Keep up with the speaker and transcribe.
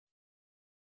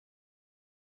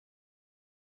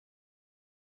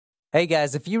Hey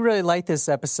guys, if you really like this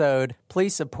episode,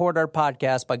 please support our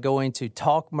podcast by going to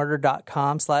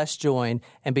talkmurder.com/join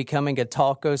and becoming a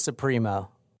Talko Supremo.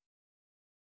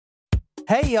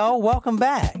 Hey y'all, welcome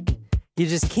back. You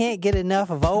just can't get enough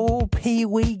of old Pee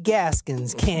Wee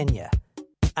Gaskins, can ya?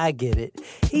 I get it.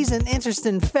 He's an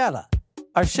interesting fella.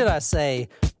 Or should I say,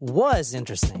 was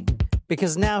interesting.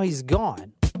 Because now he's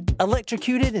gone.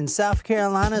 Electrocuted in South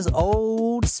Carolina's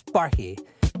Old Sparky.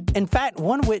 In fact,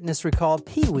 one witness recalled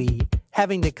Pee Wee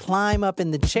having to climb up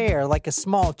in the chair like a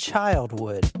small child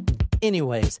would.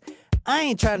 Anyways, I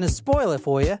ain't trying to spoil it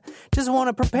for you. Just want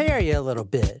to prepare you a little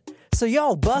bit. So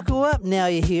y'all buckle up now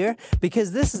you hear,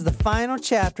 because this is the final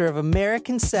chapter of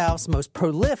American South's most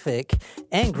prolific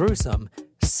and gruesome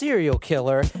serial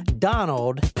killer,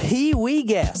 Donald Pee Wee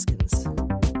Gaskins.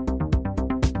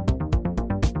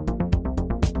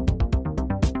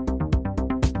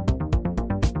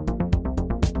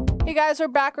 Hey guys, we're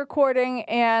back recording,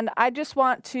 and I just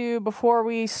want to, before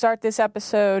we start this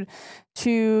episode,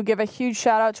 to give a huge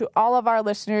shout out to all of our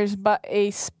listeners, but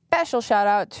a special shout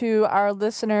out to our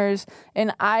listeners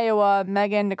in Iowa,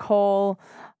 Megan, Nicole,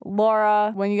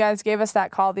 Laura. When you guys gave us that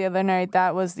call the other night,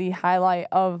 that was the highlight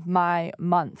of my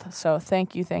month. So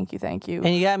thank you, thank you, thank you.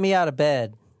 And you got me out of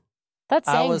bed.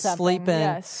 That's saying I was something. sleeping.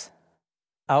 Yes.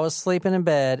 I was sleeping in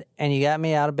bed, and you got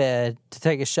me out of bed to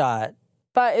take a shot.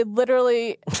 But it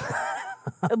literally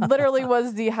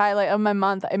was the highlight of my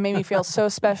month. It made me feel so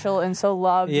special and so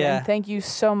loved. Yeah. And thank you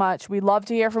so much. We love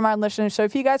to hear from our listeners. So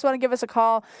if you guys want to give us a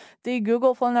call, the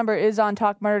Google phone number is on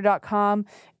talkmurder.com.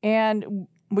 And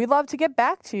we'd love to get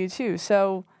back to you, too.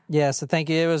 So Yeah, so thank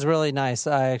you. It was really nice.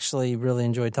 I actually really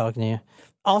enjoyed talking to you.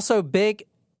 Also, big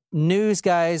news,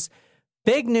 guys.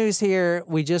 Big news here.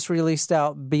 We just released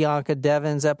out Bianca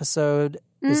Devin's episode.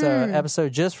 It's an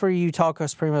episode just for you Talko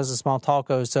Supremos and Small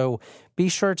Talkos. So be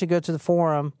sure to go to the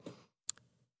forum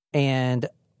and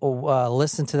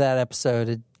listen to that episode.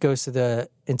 It goes to the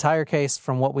entire case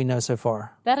from what we know so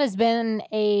far. That has been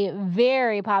a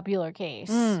very popular case.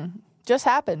 just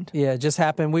happened. Yeah, it just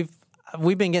happened.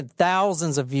 We've been getting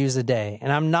thousands of views a day,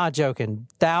 and I'm not joking.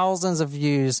 Thousands of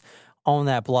views on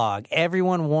that blog.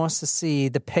 Everyone wants to see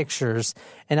the pictures,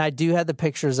 and I do have the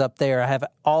pictures up there. I have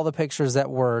all the pictures that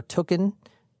were taken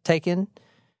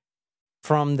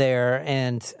from there,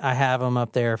 and I have them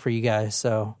up there for you guys.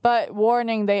 So, But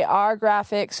warning, they are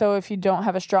graphic. So if you don't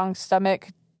have a strong stomach,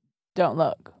 don't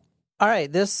look. all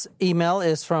right, this email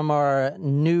is from our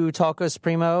new Talko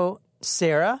Supremo,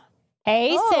 Sarah. Hey,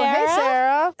 Oh, Sarah. Hey,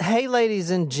 Sarah. Hey, ladies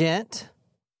and gent!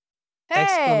 Hey.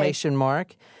 Exclamation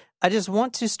mark. I just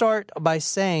want to start by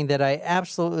saying that I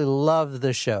absolutely love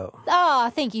the show. Oh,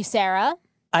 thank you, Sarah.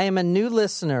 I am a new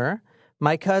listener.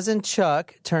 My cousin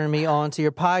Chuck turned me on to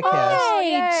your podcast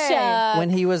Hey, yay. Chuck. when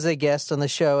he was a guest on the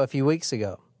show a few weeks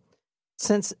ago.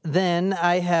 Since then,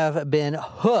 I have been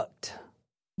hooked.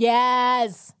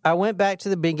 Yes. I went back to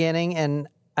the beginning, and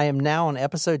I am now on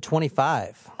episode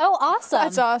 25. Oh, awesome.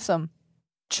 That's awesome.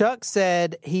 Chuck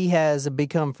said he has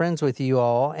become friends with you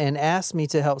all and asked me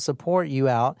to help support you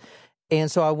out.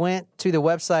 And so I went to the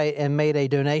website and made a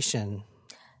donation.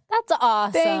 That's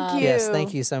awesome. Thank you. Yes,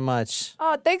 thank you so much.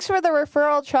 Oh, thanks for the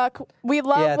referral, Chuck. We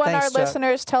love Yeah, when thanks, our Chuck.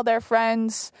 listeners tell their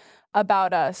friends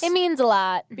about us. It means a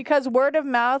lot. Because word of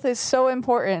mouth is so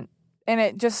important, and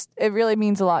it really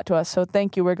means a lot to us. So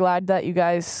thank you. We're glad that you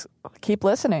guys keep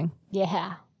listening.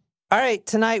 Yeah. All right,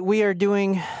 tonight we are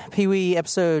doing Pee Wee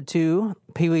episode 2,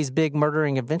 Pee Wee's Big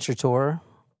Murdering Adventure Tour.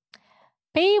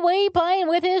 Pee Wee playing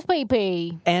with his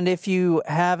pee-pee. And if you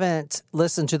haven't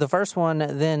listened to the first one,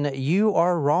 then you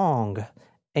are wrong.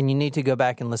 And you need to go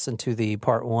back and listen to the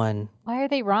part 1 Why are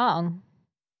they wrong?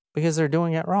 because they're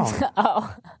doing it wrong.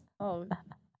 Oh.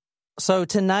 So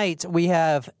tonight we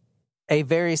have a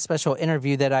very special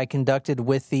interview that I conducted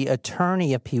with the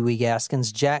attorney of Pee Wee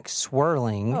Gaskins, Jack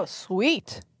Swirling. Oh,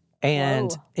 sweet. And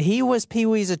Whoa. he was Pee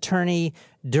Wee's attorney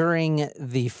during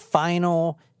the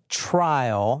final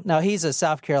trial. Now, he's a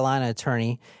South Carolina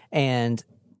attorney, and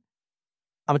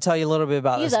I'm going to tell you a little bit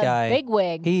about He's this a guy. big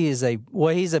wig. He's a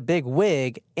big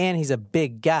wig, and he's a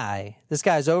big guy. This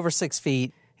guy's over 6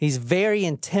 feet. He's very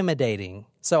intimidating.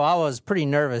 So I was pretty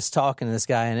nervous talking to this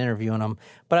guy and interviewing him,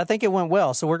 but I think it went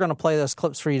well. So we're going to play those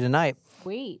clips for you tonight.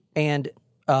 Sweet. And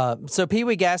so Pee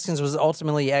Wee Gaskins was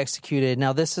ultimately executed.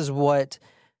 Now, this is what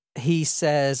he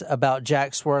says about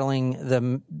Jack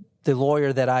Swirling, the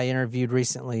lawyer that I interviewed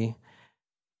recently.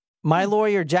 My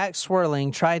lawyer, Jack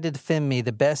Swirling, tried to defend me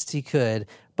the best he could,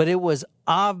 but it was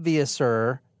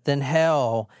obviouser than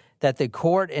hell that the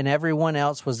court and everyone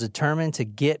else was determined to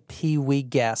get Pee Wee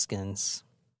Gaskins.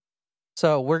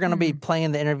 So we're going to be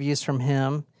playing the interviews from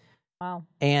him. Wow.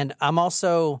 And I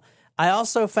I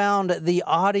also found the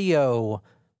audio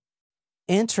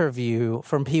interview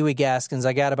from Pee Wee Gaskins.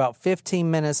 I got about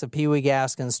 15 minutes of Pee Wee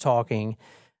Gaskins talking.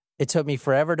 It took me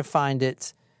forever to find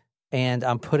it, and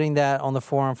I'm putting that on the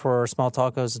forum for Small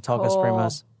Tacos and Tacos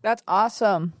Primos. That's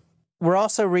awesome. We're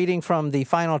also reading from The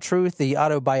Final Truth, the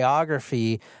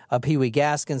autobiography of Pee Wee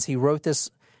Gaskins. He wrote this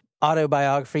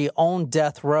autobiography on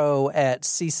death row at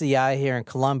CCI here in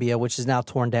Columbia, which is now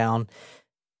torn down.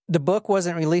 The book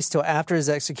wasn't released till after his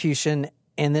execution,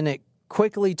 and then it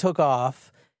quickly took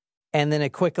off, and then it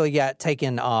quickly got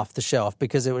taken off the shelf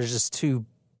because it was just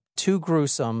too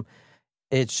gruesome.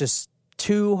 It's just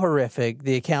too horrific.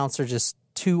 The accounts are just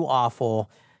too awful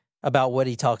about what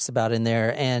he talks about in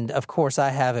there. And, of course, I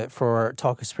have it for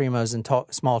Tacos Primos and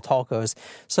Small Tacos.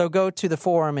 So go to the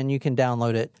forum and you can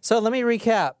download it. So let me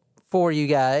recap for you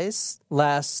guys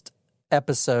last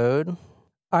episode.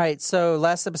 All right, so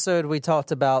last episode we talked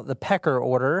about the Pecker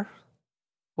Order,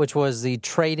 which was the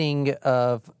trading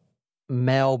of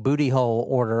male booty hole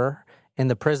order in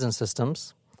the prison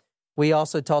systems. We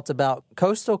also talked about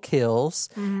Coastal Kills,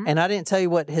 and I didn't tell you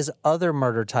what his other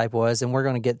murder type was, and we're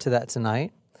going to get to that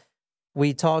tonight.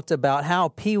 We talked about how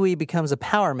Pee-wee becomes a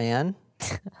power man.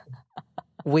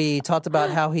 We talked about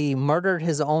how he murdered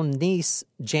his own niece,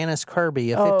 Janice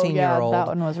Kirby, a 15-year-old. That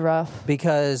one was rough.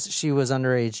 Because she was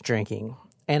underage drinking.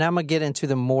 And I'm going to get into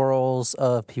the morals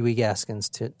of Pee-wee Gaskins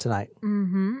tonight.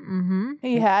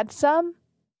 He had some?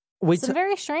 Some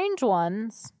very strange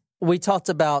ones. We talked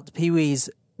about Pee-wee's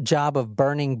job of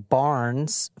burning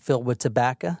barns filled with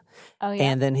tobacco. Oh, yeah.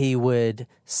 And then he would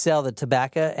sell the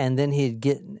tobacco, and then he'd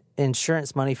get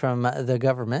insurance money from the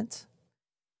government.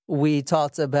 We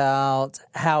talked about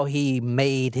how he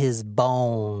made his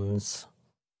bones,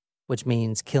 which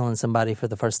means killing somebody for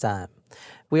the first time.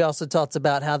 We also talked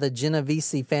about how the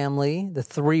Genovese family, the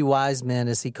three wise men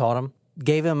as he called them,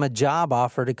 gave him a job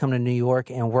offer to come to New York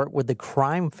and work with the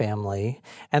crime family.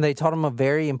 And they taught him a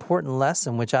very important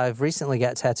lesson, which I've recently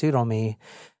got tattooed on me.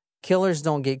 Killers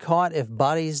don't get caught if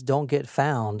bodies don't get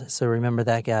found. So remember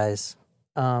that, guys.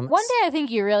 One day I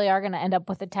think you really are going to end up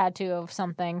with a tattoo of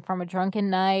something from a drunken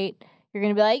night. You're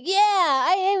going to be like, yeah,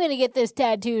 I am going to get this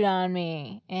tattooed on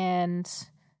me. And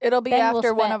it'll be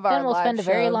after one of our Then we'll live spend a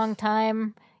very shows. long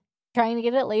time trying to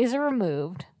get it laser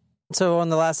removed. So on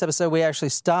the last episode, we actually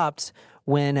stopped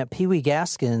when Pee-wee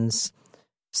Gaskins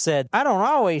said, I don't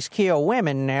always kill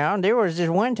women now. There was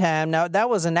just one time. Now, that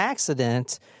was an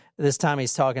accident this time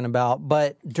he's talking about.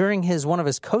 But during one of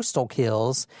his coastal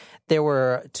kills, there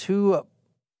were two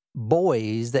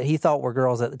boys that he thought were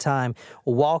girls at the time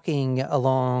walking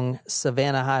along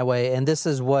Savannah Highway. And this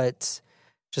is what,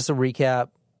 just a recap,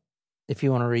 if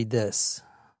you want to read this.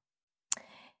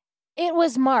 It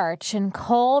was March and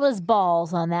cold as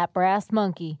balls on that brass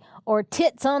monkey, or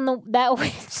tits on that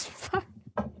witch.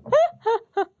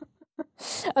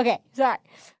 Okay, sorry.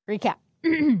 Recap.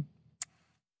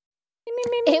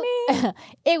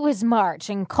 It was March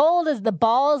and cold as the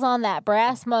balls on that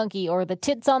brass monkey or the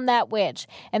tits on that witch,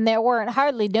 and there weren't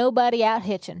hardly nobody out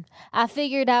hitching. I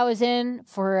figured I was in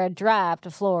for a drive to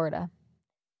Florida.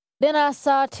 Then I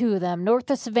saw two of them,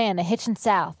 north of Savannah, hitching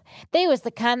south. They was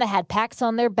the kind that had packs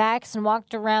on their backs and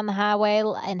walked around the highway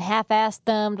and half-assed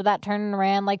thumbed without turning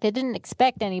around like they didn't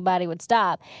expect anybody would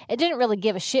stop. It didn't really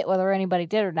give a shit whether anybody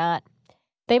did or not.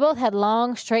 They both had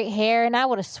long, straight hair, and I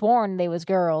would have sworn they was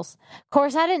girls. Of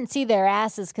course, I didn't see their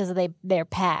asses because of their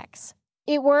packs.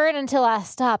 It weren't until I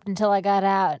stopped until I got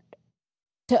out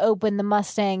to open the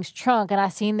Mustang's trunk, and I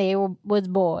seen they was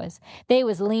boys. They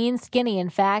was lean, skinny, in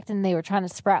fact, and they were trying to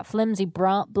sprout flimsy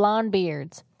blonde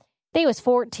beards. They was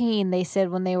 14, they said,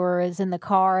 when they was in the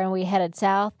car and we headed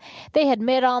south. They had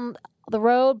met on the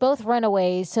road, both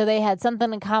runaways, so they had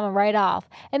something in common right off,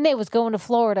 and they was going to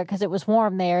Florida because it was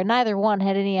warm there, and neither one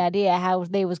had any idea how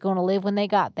they was going to live when they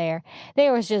got there.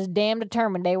 They was just damn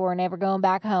determined they weren't ever going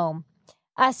back home.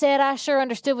 I said I sure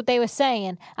understood what they was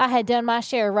saying. I had done my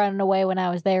share of running away when I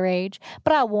was their age,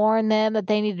 but I warned them that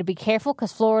they needed to be careful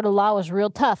because Florida law was real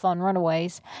tough on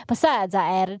runaways. Besides,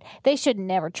 I added, they shouldn't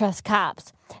never trust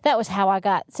cops. That was how I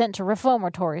got sent to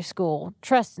reformatory school,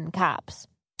 trusting cops.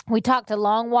 We talked a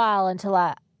long while until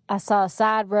I saw a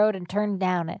side road and turned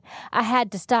down it. I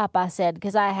had to stop, I said,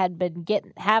 because I had been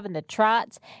having the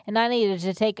trots, and I needed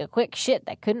to take a quick shit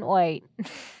that couldn't wait.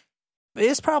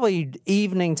 It's probably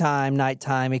evening time,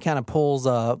 nighttime. He kind of pulls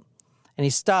up and he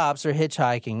stops. They're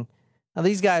hitchhiking. Now,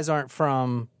 these guys aren't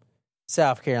from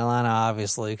South Carolina,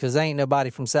 obviously, because ain't nobody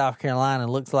from South Carolina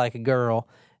looks like a girl,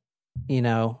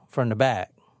 from the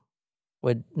back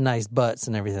with nice butts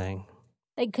and everything.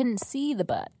 They couldn't see the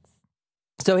butts.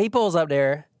 So he pulls up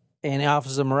there and he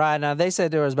offers them a ride. Now, they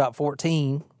said there was about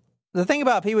 14 The thing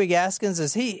about Pee Wee Gaskins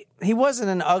is he wasn't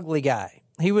an ugly guy.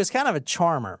 He was kind of a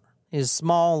charmer. He's a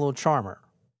small little charmer.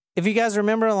 If you guys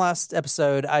remember in the last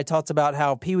episode, I talked about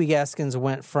how Pee Wee Gaskins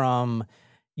went from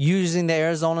using the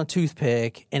Arizona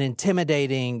toothpick and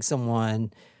intimidating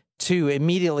someone to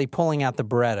immediately pulling out the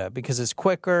Beretta because it's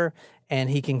quicker and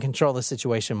he can control the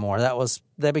situation more.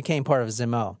 That became part of his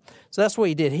MO. So that's what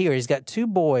he did here. He's got two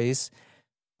boys,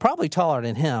 probably taller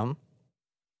than him,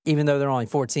 even though they're only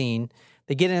 14.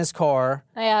 They get in his car.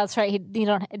 Yeah, that's right.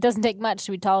 It doesn't take much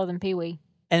to be taller than Pee Wee.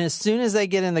 And as soon as they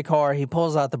get in the car, he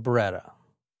pulls out the Beretta.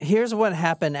 Here's what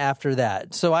happened after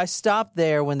that. So I stopped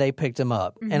there when they picked him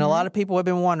up. Mm-hmm. And a lot of people have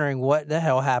been wondering what the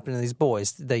hell happened to these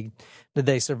boys. Did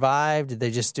they survive? Did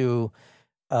they just do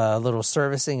a little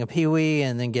servicing of Pee Wee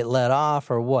and then get let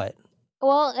off or what?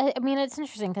 Well, I mean, it's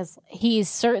interesting because he's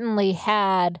certainly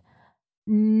had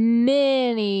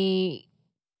many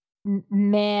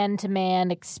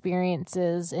man-to-man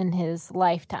experiences in his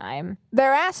lifetime.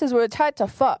 Their asses were tight to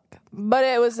fuck, but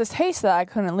it was the taste that I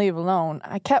couldn't leave alone.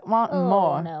 I kept wanting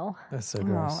more. Oh, no. That's so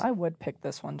gross. Oh, I would pick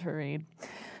this one to read.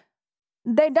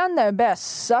 They done their best,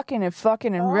 sucking and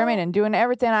fucking and rimming and doing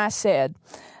everything I said.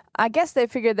 I guess they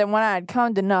figured that when I had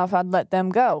come enough, I'd let them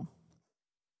go.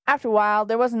 After a while,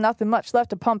 there wasn't nothing much left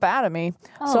to pump out of me,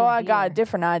 so I got a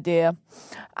different idea.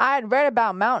 I had read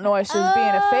about mountain oysters being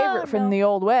a favorite from the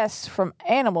Old West from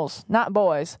animals, not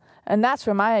boys, and that's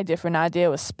where my different idea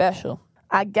was special.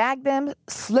 I gagged them,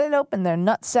 slit open their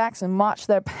nut sacks, and watched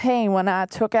their pain when I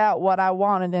took out what I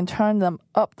wanted and turned them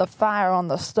up the fire on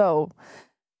the stove.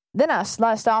 Then I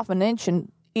sliced off an inch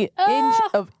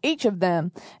of each of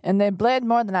them, and they bled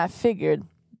more than I figured.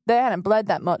 They hadn't bled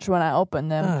that much when I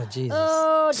opened them. Oh, Jesus.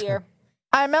 Oh, dear.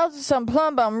 I melted some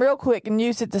plum bum real quick and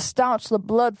used it to staunch the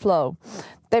blood flow.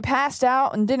 They passed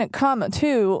out and didn't come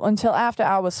to until after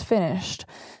I was finished.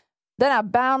 Then I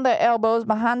bound their elbows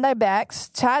behind their backs,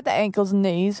 tied the ankles and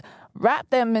knees,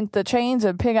 wrapped them into chains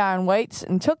of pig iron weights,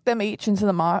 and took them each into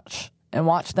the marsh and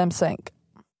watched them sink.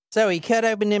 So he cut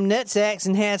open them nut sacks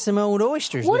and had some old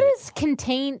oysters What with is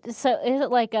contained? So is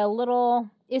it like a little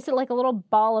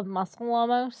ball of muscle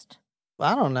almost?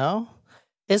 I don't know.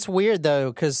 It's weird though,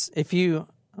 because if you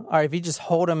just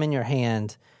hold them in your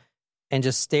hand and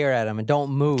just stare at them and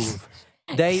don't move,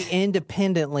 they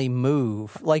independently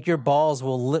move. Like your balls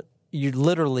will you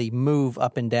literally move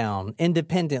up and down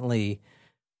independently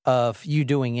of you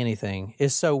doing anything.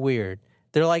 It's so weird.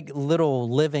 They're like little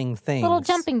living things. Little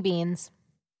jumping beans.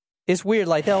 It's weird.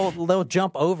 Like they'll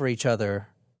jump over each other.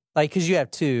 Like, because you have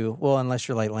two. Well, unless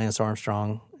you're like Lance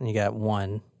Armstrong and you got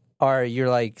one. Or you're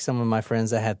like some of my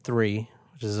friends that had three,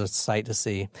 which is a sight to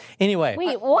see. Anyway.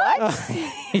 Wait, what?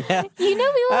 Yeah. You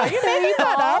know we were making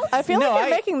that up? I feel like you're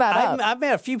making that up. I've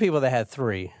met a few people that had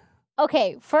three.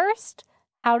 Okay, first,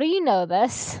 how do you know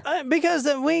this? Because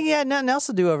we had nothing else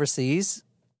to do overseas.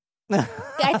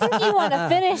 I think you want to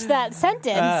finish that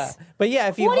sentence. But yeah,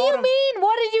 if you what do you mean?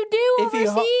 What did you do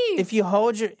overseas? If you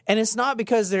hold your... And it's not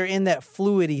because they're in that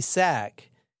fluidy sack.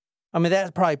 I mean,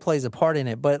 that probably plays a part in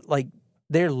it, but like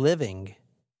they're living.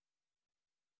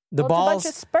 The balls...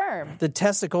 It's a bunch of sperm. The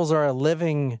testicles are a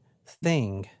living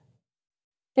thing.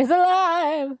 It's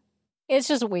alive. It's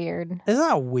just weird. It's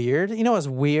not weird. You know what's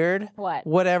weird? What?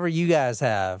 Whatever you guys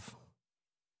have.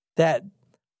 That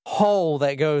hole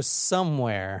that goes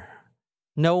somewhere.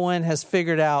 No one has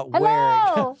figured out where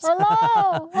it goes.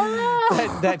 Hello.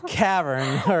 that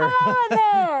cavern or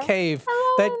cave.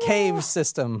 Hello that cave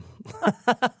system.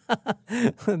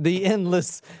 The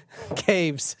endless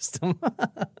cave system.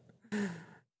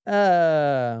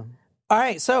 All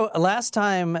right, so last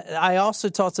time I also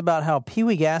talked about how Pee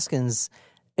Wee Gaskins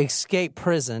escaped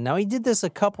prison. Now, he did this a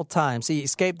couple times. He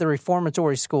escaped the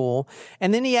reformatory school,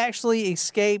 and then he actually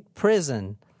escaped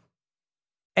prison.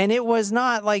 And it was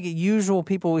not like usual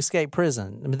people who escape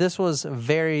prison. I mean, this was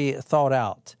very thought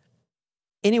out.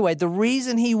 Anyway, the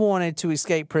reason he wanted to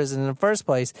escape prison in the first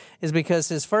place is because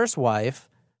his first wife,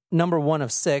 number one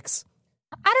of 6...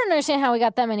 I don't understand how we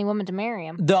got that many women to marry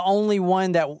him. The only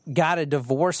one that got a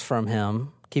divorce from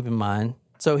him, keep in mind.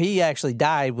 So he actually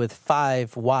died with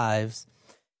 5 wives.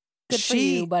 Good for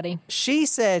you, buddy. She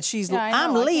said,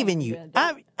 I'm leaving you.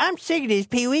 I'm sick of this,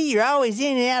 Pee Wee. You're always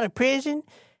in and out of prison.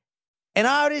 And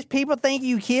all these people think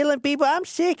you killing people. I'm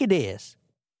sick of this.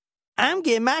 I'm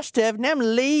getting my stuff and I'm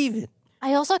leaving.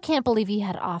 I also can't believe he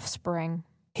had offspring.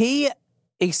 He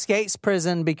escapes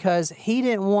prison because he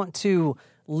didn't want to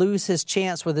lose his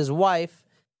chance with his wife.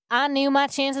 I knew my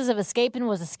chances of escaping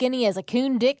was as skinny as a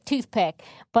coon dick toothpick,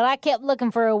 but I kept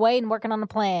looking for a way and working on a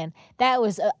plan. That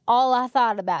was all I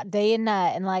thought about day and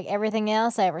night, and like everything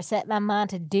else I ever set my mind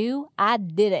to do, I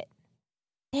did it.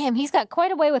 Damn, he's got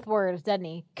quite a way with words, doesn't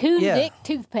he? Coon Yeah. Dick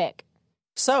Toothpick.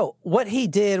 So what he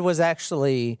did was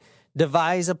actually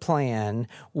devise a plan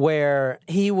where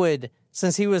he would,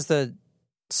 since he was the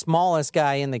smallest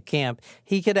guy in the camp,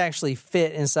 he could actually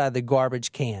fit inside the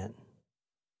garbage can.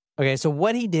 Okay, so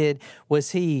what he did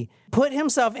was he put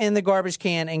himself in the garbage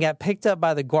can and got picked up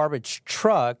by the garbage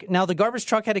truck. Now, the garbage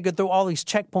truck had to go through all these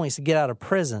checkpoints to get out of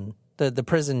prison, the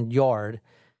prison yard.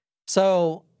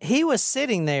 So he was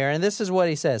sitting there, and this is what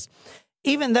he says.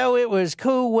 Even though it was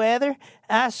cool weather,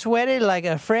 I sweated like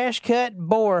a fresh-cut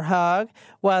boar hog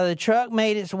while the truck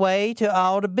made its way to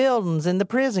all the buildings in the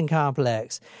prison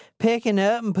complex, picking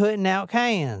up and putting out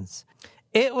cans.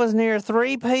 It was near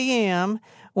 3 p.m.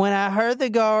 when I heard the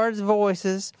guards'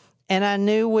 voices, and I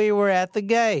knew we were at the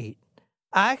gate.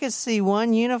 I could see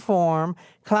one uniform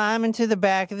climbing to the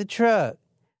back of the truck,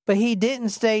 but he didn't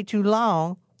stay too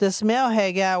long. The smell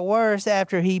had got worse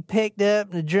after he picked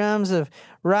up the drums of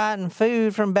rotten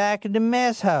food from back of the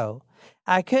mess hole.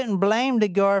 I couldn't blame the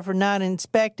guard for not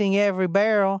inspecting every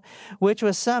barrel, which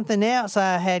was something else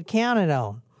I had counted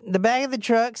on. The back of the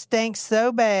truck stinks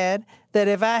so bad that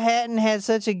if I hadn't had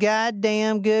such a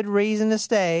goddamn good reason to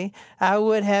stay, I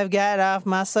would have got off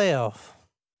myself.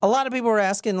 A lot of people were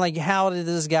asking, like, how did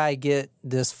this guy get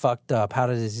this fucked up?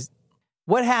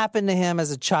 What happened to him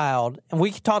as a child? And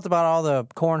we talked about all the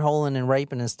cornholing and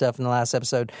raping and stuff in the last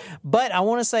episode. But I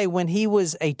want to say when he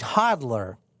was a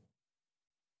toddler,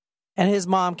 and his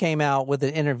mom came out with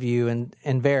an interview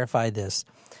and verified this.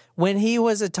 When he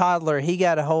was a toddler, he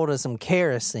got a hold of some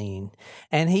kerosene,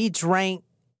 and he drank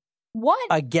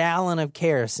a gallon of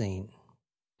kerosene.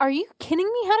 Are you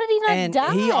kidding me? How did he not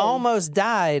die? And he almost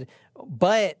died,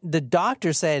 but the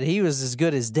doctor said he was as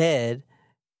good as dead.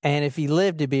 And if he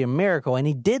lived, it'd be a miracle. And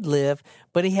he did live,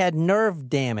 but he had nerve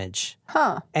damage.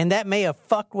 Huh. And that may have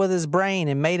fucked with his brain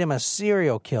and made him a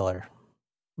serial killer.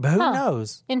 But who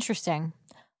knows? Interesting.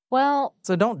 Well...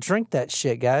 So don't drink that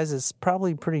shit, guys. It's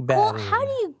probably pretty bad. Well, how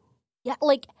do you... Yeah,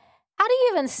 like, how do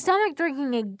you even stomach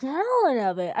drinking a gallon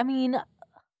of it? I mean,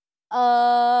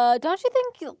 don't you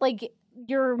think, like,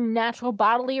 your natural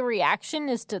bodily reaction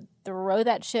is to throw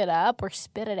that shit up or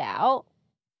spit it out?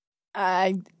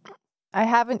 I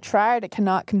haven't tried. I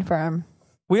cannot confirm.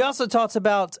 We also talked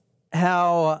about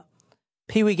how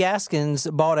Pee Wee Gaskins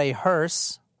bought a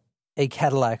hearse, a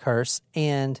Cadillac hearse,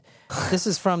 and this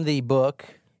is from the book.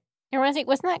 It reminds me,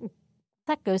 wasn't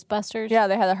that Ghostbusters? Yeah,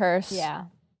 they had a hearse. Yeah.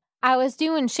 I was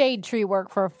doing shade tree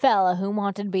work for a fella who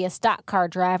wanted to be a stock car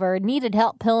driver and needed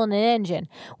help pulling an engine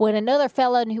when another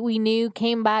fella we knew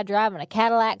came by driving a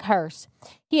Cadillac hearse.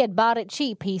 He had bought it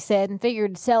cheap, he said, and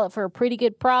figured to sell it for a pretty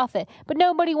good profit, but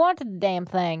nobody wanted the damn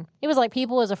thing. It was like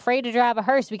people was afraid to drive a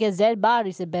hearse because dead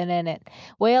bodies had been in it.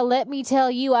 Well, let me tell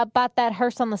you, I bought that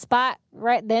hearse on the spot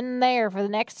right then and there for the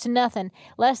next to nothing,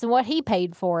 less than what he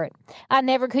paid for it. I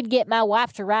never could get my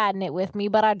wife to ride in it with me,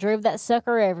 but I drove that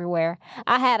sucker everywhere.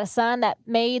 I had a sign that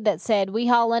said, "We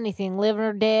haul anything, living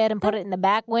or dead," and put it in the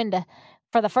back window.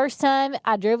 For the first time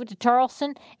I drove it to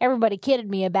Charleston, everybody kidded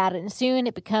me about it, and soon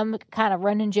it became a kind of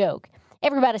running joke.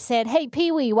 Everybody said, "Hey,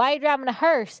 Pee-wee, why are you driving a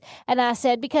hearse?" And I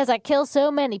said, "Because I kill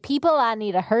so many people, I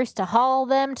need a hearse to haul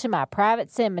them to my private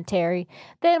cemetery."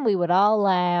 Then we would all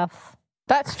laugh.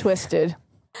 That's twisted.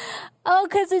 Oh,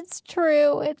 because it's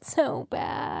true. It's so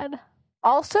bad.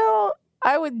 Also,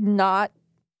 I would not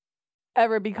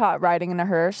ever be caught riding in a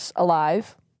hearse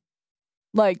alive.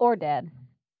 Or dead.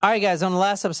 All right, guys, on the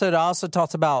last episode, I also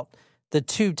talked about the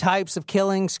two types of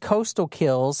killings, coastal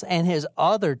kills, and his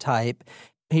other type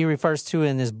he refers to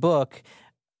in his book,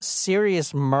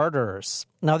 serious murderers.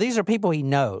 Now, these are people he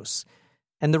knows.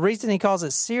 And the reason he calls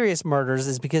it serious murders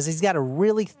is because he's got to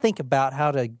really think about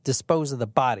how to dispose of the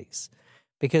bodies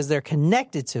because they're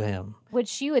connected to him.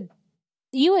 Which you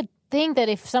would think that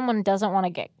if someone doesn't want to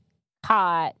get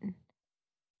caught,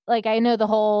 like I know the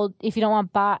whole if you don't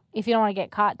want to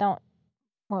get caught, don't.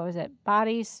 What was it?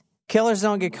 Bodies? Killers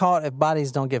don't get caught if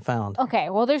bodies don't get found. Okay,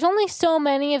 well, there's only so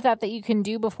many of that you can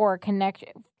do before a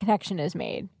connection is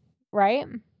made, right?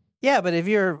 Yeah, but if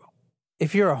you're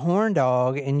a horn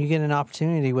dog and you get an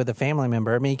opportunity with a family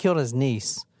member, I mean, he killed his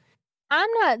niece. I'm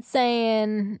not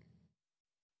saying,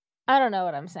 I don't know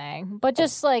what I'm saying, but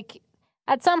just like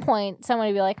at some point,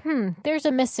 somebody would be like, there's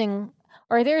a missing,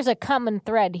 or there's a common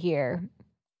thread here.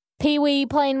 Pee-wee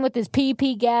playing with his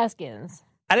P.P. Gaskins.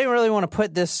 I didn't really want to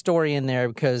put this story in there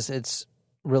because it's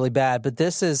really bad, but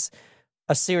this is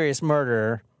a serious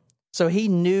murderer. So he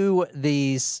knew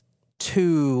these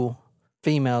two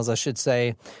females, I should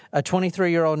say, a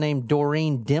 23-year-old named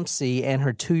Doreen Dempsey and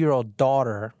her 2-year-old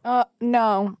daughter.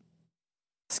 No.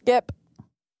 Skip.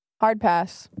 Hard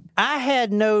pass. I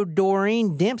had known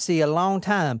Doreen Dempsey a long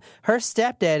time. Her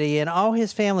stepdaddy and all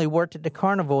his family worked at the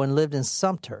carnival and lived in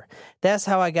Sumter. That's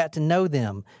how I got to know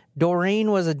them. Doreen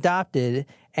was adopted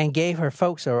and gave her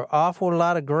folks an awful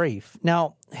lot of grief.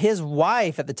 Now, his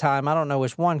wife at the time, I don't know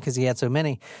which one because he had so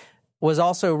many, was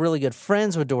also really good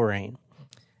friends with Doreen.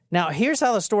 Now, here's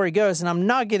how the story goes, and I'm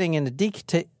not getting into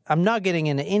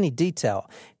any detail.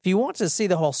 If you want to see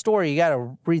the whole story, you got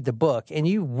to read the book, and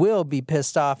you will be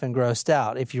pissed off and grossed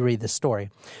out if you read the story.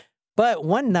 But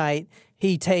one night,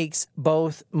 he takes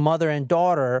both mother and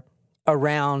daughter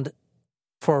around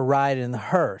for a ride in the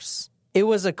hearse. It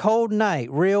was a cold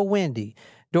night, real windy.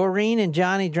 Doreen and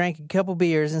Johnny drank a couple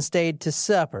beers and stayed to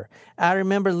supper. I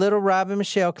remember little Robin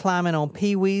Michelle climbing on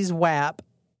Pee-wee's lap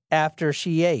after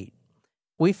she ate.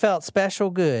 We felt special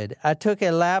good. I took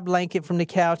a lap blanket from the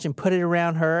couch and put it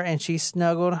around her, and she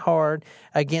snuggled hard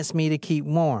against me to keep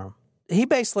warm. He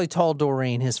basically told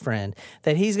Doreen, his friend,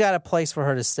 that he's got a place for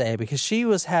her to stay because she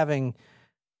was having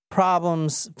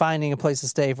problems finding a place to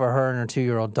stay for her and her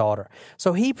 2-year-old daughter.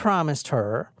 So he promised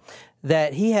her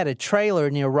that he had a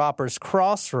trailer near Roper's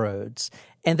Crossroads,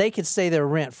 and they could stay there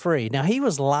rent-free. Now, he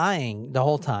was lying the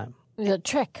whole time. It was a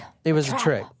trick. It was a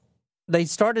trick. They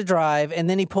start to drive, and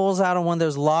then he pulls out on one of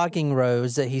those logging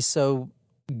roads that he's so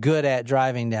good at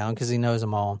driving down because he knows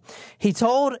them all. He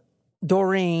told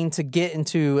Doreen to get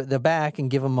into the back and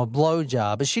give him a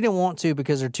blowjob, but she didn't want to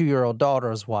because her 2-year-old daughter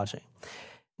was watching.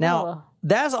 Now,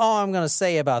 that's all I'm going to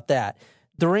say about that.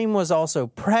 Doreen was also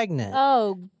pregnant.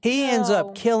 He ends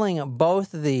up killing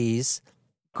both of these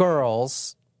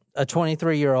girls, a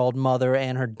 23-year-old mother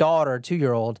and her daughter,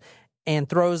 2-year-old, and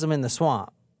throws them in the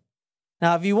swamp.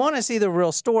 Now, if you want to see the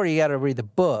real story, you got to read the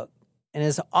book, and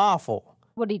it's awful.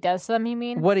 What he does to them, you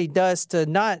mean? What he does to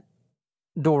not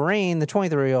Doreen, the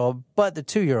 23-year-old, but the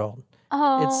 2-year-old.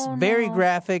 It's very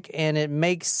graphic, and it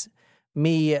makes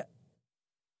me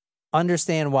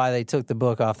understand why they took the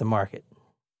book off the market.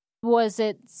 Was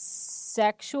it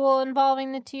sexual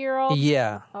involving the 2-year-old?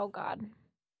 Yeah. Oh, God.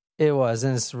 It was,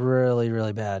 and it's really,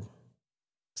 really bad.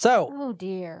 So, oh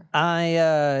dear.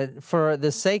 For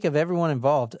the sake of everyone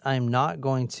involved, I'm not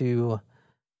going to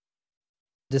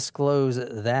disclose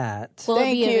that. Will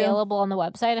it be available on the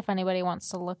website if anybody wants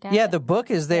to look at it? Yeah, the book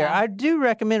is there. Yeah. I do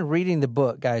recommend reading the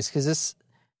book, guys, because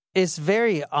it's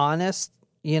very honest,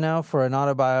 for an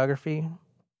autobiography,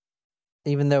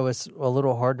 even though it's a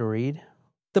little hard to read.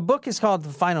 The book is called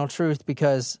The Final Truth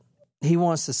because he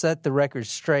wants to set the record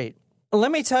straight. Let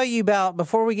me tell you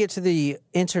before we get to the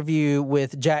interview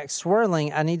with Jack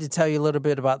Swerling, I need to tell you a little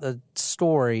bit about the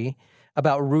story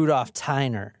about Rudolph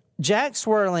Tyner. Jack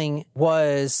Swerling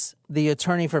was the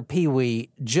attorney for Pee-wee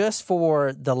just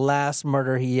for the last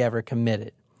murder he ever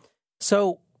committed.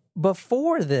 So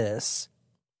before this,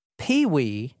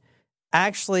 Pee-wee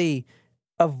actually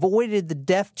avoided the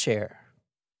death chair.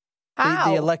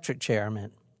 The electric chair, I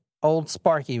meant. Old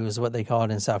Sparky was what they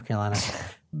called it in South Carolina.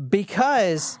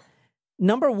 Because...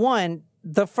 number one,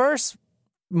 the first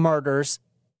murders,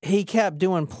 he kept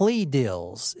doing plea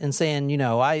deals and saying,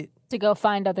 to go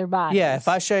find other bodies. Yeah, if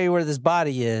I show you where this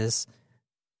body is,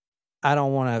 I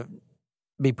don't want to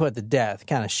be put to death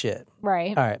kind of shit.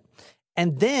 Right. All right.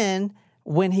 And then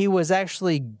when he was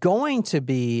actually going to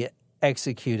be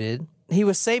executed, he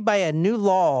was saved by a new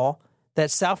law that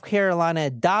South Carolina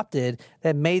adopted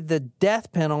that made the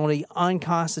death penalty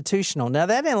unconstitutional. Now,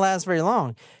 that didn't last very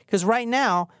long because right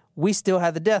now, we still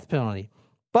have the death penalty.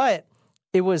 But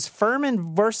it was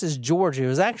Furman versus Georgia. It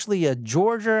was actually a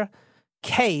Georgia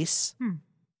case.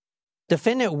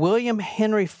 Defendant William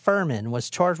Henry Furman was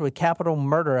charged with capital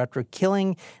murder after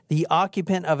killing the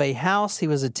occupant of a house he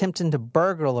was attempting to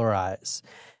burglarize.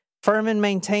 Furman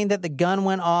maintained that the gun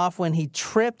went off when he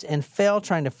tripped and fell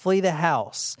trying to flee the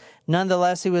house.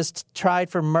 Nonetheless, he was tried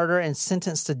for murder and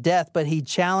sentenced to death, but he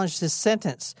challenged his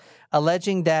sentence,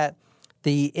 alleging that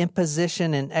the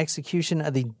imposition and execution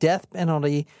of the death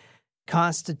penalty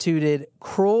constituted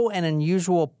cruel and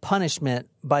unusual punishment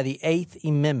by the Eighth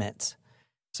Amendment.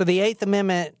 So the Eighth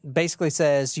Amendment basically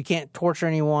says you can't torture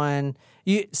anyone,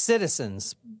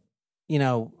 citizens,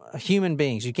 human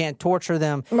beings. You can't torture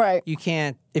them. Right. You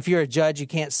can't, if you're a judge, you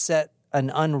can't set an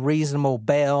unreasonable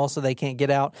bail so they can't get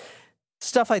out.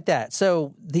 Stuff like that.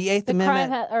 So the Eighth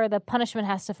Amendment. Crime the punishment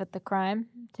has to fit the crime,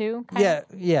 too?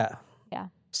 Yeah.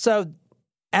 So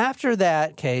after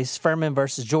that case, Furman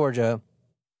versus Georgia,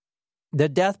 the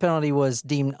death penalty was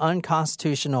deemed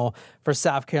unconstitutional for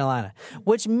South Carolina,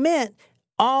 which meant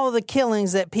all the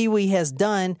killings that Pee-wee has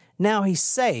done, now he's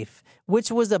safe,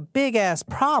 which was a big-ass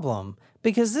problem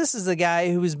because this is a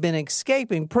guy who's been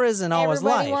escaping prison all his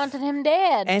life. Everybody wanted him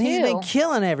dead, and too. he's been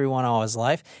killing everyone all his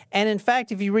life. And in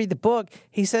fact, if you read the book,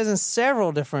 he says in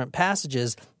several different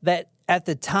passages that at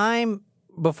the time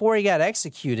before he got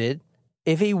executed,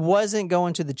 if he wasn't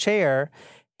going to the chair,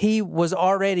 he was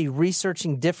already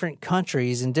researching different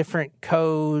countries and different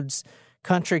codes,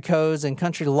 country codes and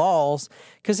country laws,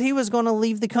 because he was going to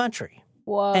leave the country.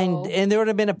 Whoa. And there would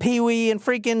have been a Pee-wee in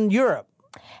freaking Europe.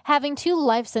 Having 2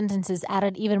 life sentences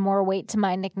added even more weight to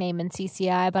my nickname in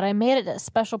CCI, but I made it a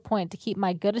special point to keep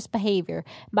my goodest behavior.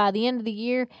 By the end of the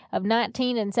year of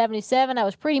 1977, I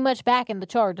was pretty much back in the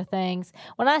charge of things.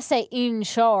 When I say in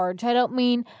charge, I don't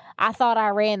mean I thought I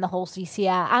ran the whole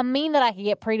CCI. I mean that I could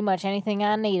get pretty much anything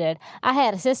I needed. I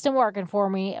had a system working for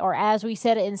me, or as we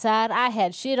said it inside, I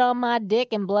had shit on my dick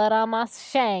and blood on my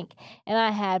shank, and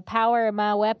I had power in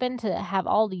my weapon to have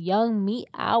all the young meat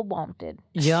I wanted.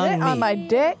 Young Shit meat. on my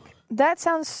dick? That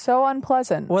sounds so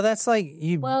unpleasant. Well, that's like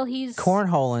you He's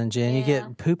cornholing, Jen. You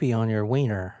get poopy on your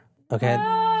wiener. Okay.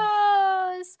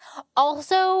 Gross.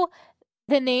 Also,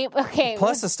 the name. Okay.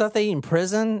 Plus, the stuff they eat in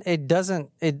prison,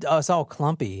 it's all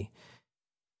clumpy,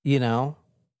 you know?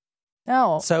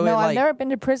 No, So I've never been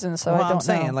to prison, so Well, I don't I'm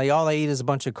saying, know. like, all they eat is a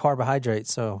bunch of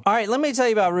carbohydrates. So, all right, let me tell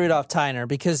you about Rudolph Tyner,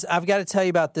 because I've got to tell you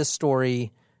about this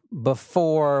story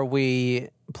before we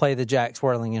play the Jack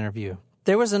Swirling interview.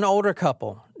 There was an older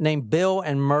couple named Bill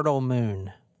and Myrtle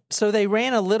Moon. So they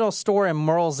ran a little store in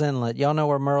Murrells Inlet. Y'all know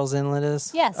where Murrells Inlet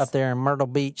is? Yes. Up there in Myrtle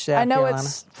Beach, South I know Carolina.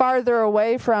 it's farther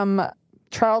away from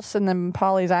Charleston than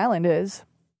Pawleys Island is.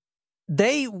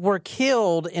 They were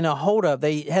killed in a holdup.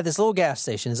 They had this little gas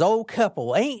station. This old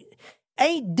couple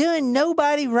ain't doing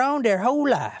nobody wrong their whole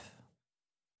life.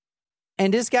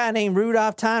 And this guy named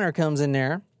Rudolph Tyner comes in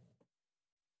there,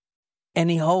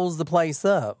 and he holds the place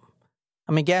up.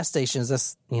 I mean, gas stations,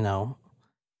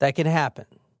 that can happen.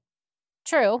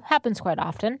 True. Happens quite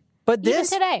often. But Even this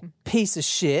today. piece of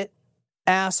shit,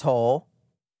 asshole,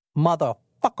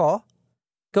 motherfucker,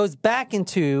 goes back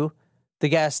into the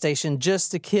gas station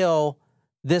just to kill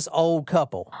this old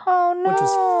couple. Oh, no. Which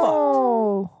was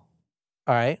fucked.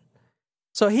 All right?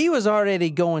 So he was already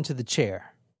going to the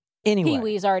chair. Anyway.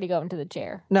 Pee-wee's already going to the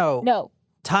chair. No.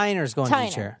 Tyner's going to the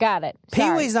Tyner. chair. Got it.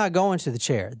 Sorry. Pee-wee's not going to the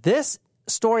chair. This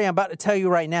story I'm about to tell you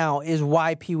right now is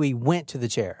why Pee-wee went to the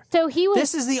chair. So he was.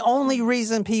 This is the only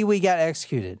reason Pee-wee got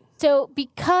executed. So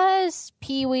because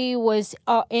Pee-wee was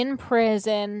in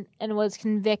prison and was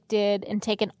convicted and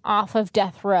taken off of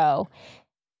death row,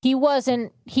 he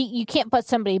wasn't. You can't put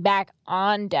somebody back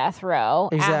on death row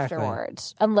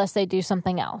afterwards unless they do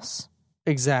something else.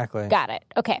 Exactly. Got it.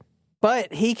 Okay.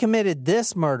 But he committed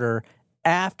this murder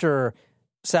after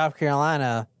South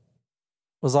Carolina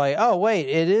was like, oh, wait,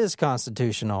 it is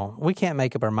constitutional. We can't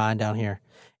make up our mind down here.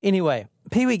 Anyway,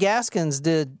 Pee-wee Gaskins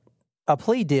did a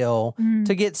plea deal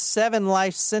to get 7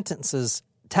 life sentences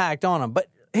tacked on him. But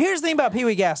here's the thing about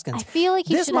Pee-wee Gaskins. I feel like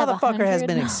this should have motherfucker has 100.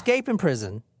 been escaping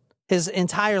prison his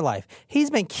entire life. He's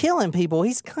been killing people.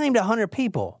 He's claimed 100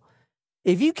 people.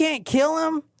 If you can't kill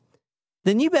him,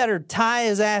 then you better tie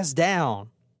his ass down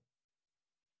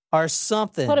or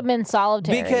something. Put him in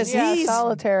solitary. Because he's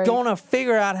solitary. going to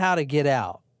figure out how to get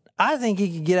out. I think he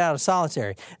can get out of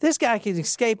solitary. This guy can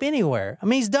escape anywhere. I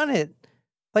mean, he's done it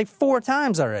like 4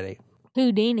 times already.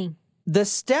 Houdini. The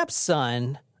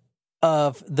stepson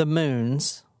of the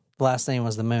Moons, the last name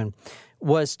was the Moon,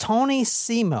 was Tony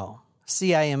Cimo,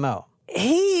 C-I-M-O.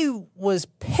 He was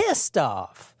pissed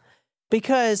off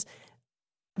because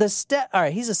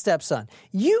he's a stepson.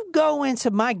 You go into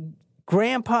my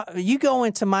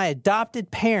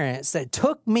adopted parents that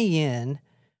took me in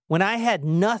when I had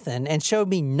nothing and showed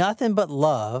me nothing but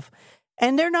love.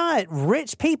 And they're not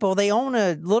rich people. They own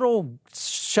a little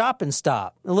shopping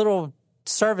stop, a little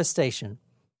service station.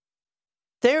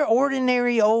 They're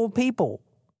ordinary old people.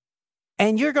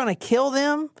 And you're going to kill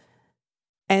them?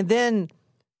 And then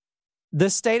the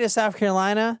state of South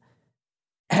Carolina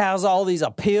has all these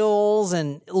appeals,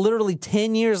 and literally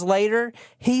 10 years later,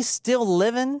 he's still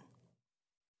living?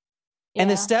 Yeah.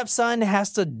 And the stepson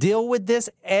has to deal with this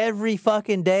every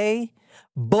fucking day?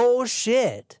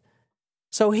 Bullshit.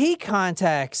 So he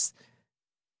contacts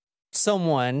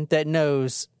someone that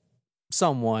knows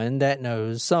someone that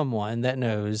knows someone that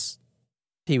knows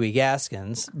Pee-wee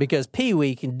Gaskins, because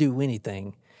Pee-wee can do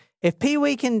anything. If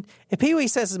Pee-wee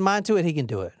sets his mind to it, he can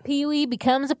do it. Pee-wee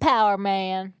becomes a power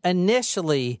man.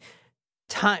 Initially,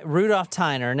 Rudolph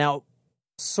Tyner, now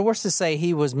sources say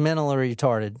he was mentally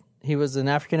retarded. He was an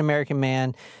African-American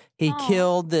man. He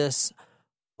killed this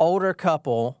older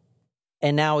couple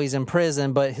and now he's in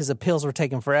prison, but his appeals were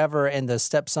taking forever, and the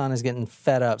stepson is getting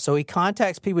fed up. So he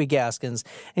contacts Pee Wee Gaskins,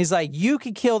 and he's like, you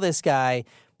could kill this guy.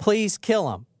 Please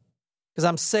kill him, because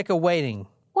I'm sick of waiting.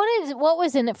 What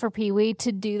was in it for Pee Wee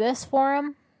to do this for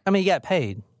him? I mean, he got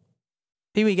paid.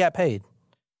 Pee Wee got paid.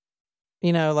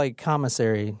 You know, like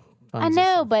commissary funds. I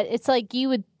know, but it's like you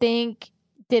would think,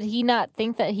 did he not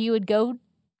think that he would go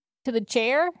to the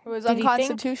chair? It was Did he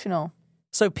unconstitutional.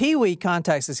 So Pee Wee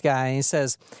contacts this guy and he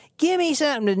says, give me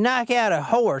something to knock out a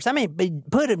horse. I mean,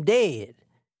 put him dead.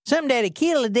 Something that'll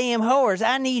kill a damn horse.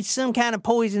 I need some kind of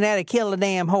poison that'll kill a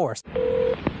damn horse.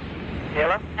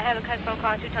 Hello? I have a customer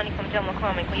call to Tony from Joe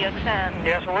McCormick. Will you accept?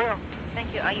 Yes, I will.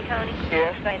 Thank you. Are you Tony?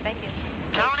 Yes. Great, thank you.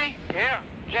 Tony? Yeah.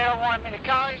 Gerald wanted me to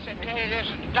call you. Said, tell you this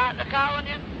is the doctor calling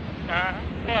you.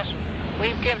 Yes.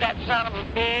 We've given that son of a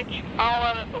bitch all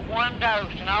of it but one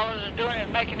dose, and all it is doing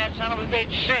is making that son of a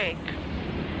bitch sick.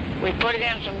 We put it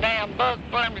in some damn book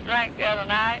for him to drink the other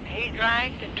night. He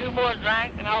drank, and two more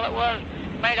drank, and all it was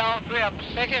made all three of them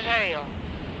sick as hell.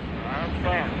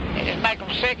 It just make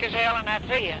them sick as hell, and that's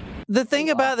it. The thing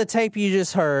about the tape you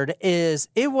just heard is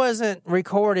it wasn't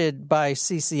recorded by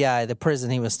CCI, the prison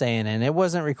he was staying in. It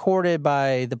wasn't recorded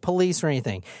by the police or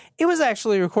anything. It was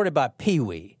actually recorded by Pee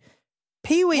Wee.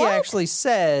 Pee Wee actually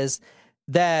says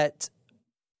that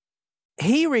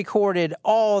he recorded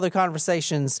all the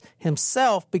conversations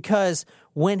himself because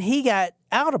when he got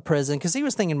out of prison, because he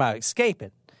was thinking about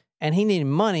escaping, and he needed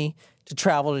money to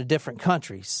travel to different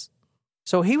countries.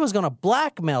 So he was going to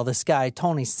blackmail this guy,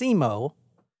 Tony Simo,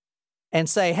 and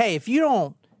say, hey, if you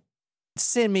don't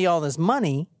send me all this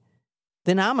money,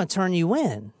 then I'm going to turn you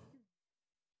in.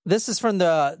 This is from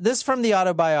the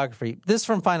autobiography. This is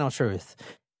from Final Truth.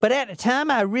 But at the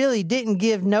time, I really didn't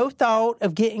give no thought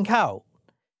of getting caught.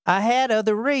 I had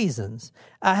other reasons.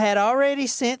 I had already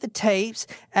sent the tapes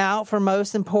out for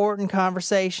most important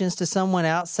conversations to someone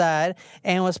outside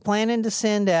and was planning to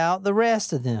send out the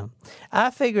rest of them.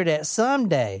 I figured that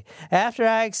someday, after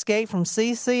I escaped from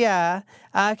CCI,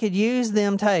 I could use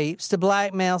them tapes to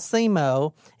blackmail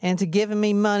Simo into giving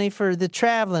me money for the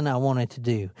traveling I wanted to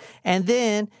do. And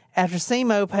then, after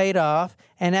Simo paid off,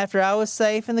 and after I was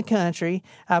safe in the country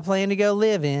I planned to go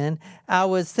live in, I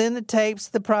would send the tapes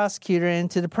to the prosecutor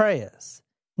and to the press.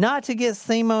 Not to get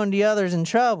Simo and the others in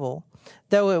trouble,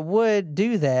 though it would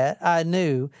do that, I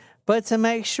knew, but to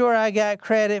make sure I got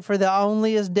credit for the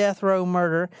onlyest death row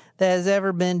murder that has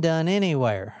ever been done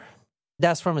anywhere.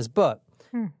 That's from his book.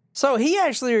 So he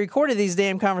actually recorded these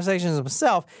damn conversations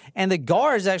himself, and the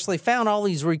guards actually found all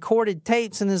these recorded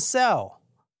tapes in his cell.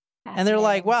 And they're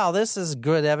like, wow, this is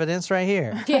good evidence right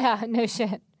here. Yeah, no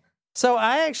shit. So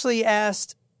I actually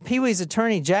asked Pee Wee's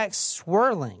attorney, Jack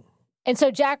Swerling. And so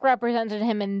Jack represented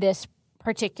him in this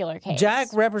particular case. Jack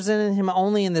represented him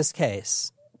only in this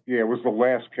case. Yeah, it was the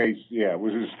last case. Yeah, it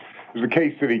was the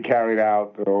case that he carried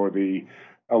out, or the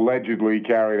allegedly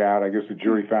carried out. I guess the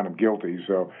jury found him guilty.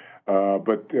 So,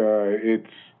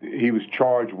 he was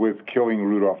charged with killing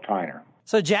Rudolph Tyner.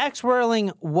 So Jack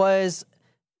Swerling was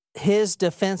his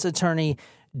defense attorney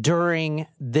during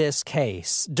this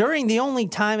case, during the only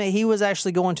time that he was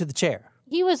actually going to the chair.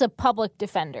 He was a public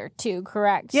defender too,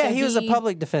 correct? Yeah, So he was a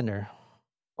public defender.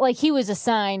 Like he was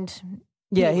assigned.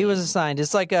 Yeah, he was assigned.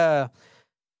 It's like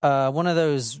one of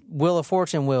those Wheel of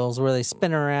Fortune wheels where they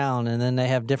spin around and then they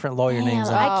have different lawyer names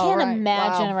on it. I can't right.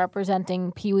 imagine Wow.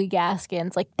 representing Pee Wee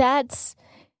Gaskins. Like that's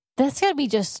gotta be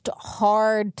just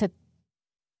hard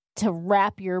to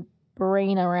wrap your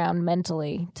brain around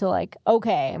mentally, to like,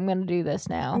 okay, I'm gonna do this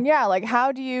now. Yeah, like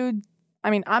how do you, I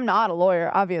mean, I'm not a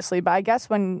lawyer, obviously, but I guess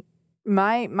when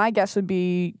my guess would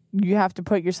be you have to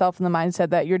put yourself in the mindset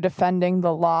that you're defending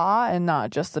the law and not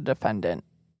just the defendant.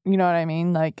 You know what I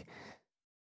mean? Like,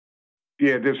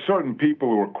 Yeah, there's certain people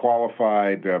who are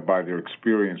qualified by their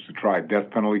experience to try death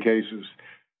penalty cases.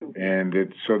 And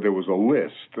so there was a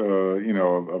list,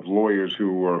 of lawyers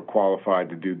who were qualified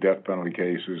to do death penalty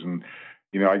cases. And,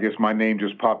 I guess my name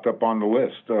just popped up on the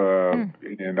list,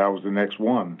 and I was the next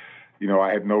one.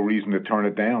 I had no reason to turn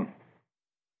it down.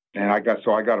 And I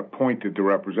got appointed to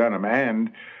represent him.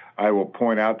 And I will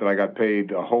point out that I got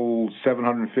paid a whole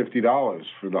 $750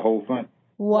 for the whole thing.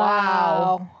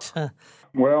 Wow.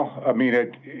 Well, I mean,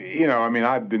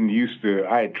 I've been used to,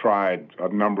 I had tried a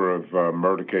number of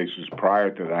murder cases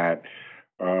prior to that.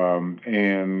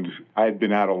 And I had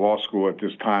been out of law school at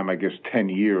this time, I guess, 10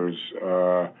 years.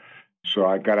 So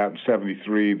I got out in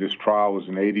 73. This trial was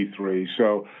in 83.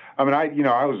 So, I mean,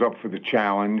 I was up for the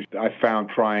challenge. I found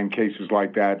trying cases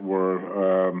like that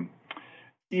were,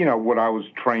 what I was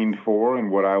trained for and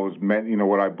what I was meant,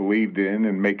 what I believed in,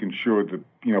 and making sure to,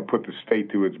 put the state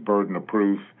to its burden of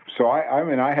proof. So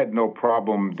I had no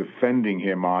problem defending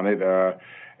him on it,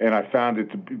 and I found it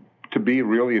to be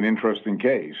really an interesting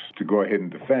case to go ahead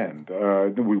and defend.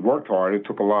 We worked hard. It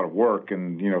took a lot of work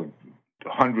and,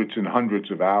 hundreds and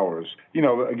hundreds of hours.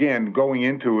 Again, going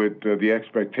into it, the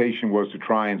expectation was to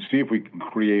try and see if we can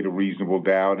create a reasonable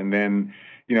doubt, and then,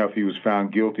 if he was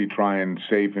found guilty, try and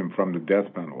save him from the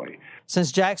death penalty.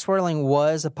 Since Jack Swerling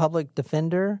was a public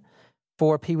defender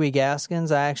for Pee Wee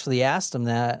Gaskins, I actually asked him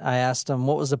that. I asked him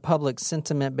what was the public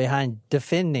sentiment behind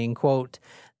defending, quote,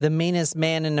 the meanest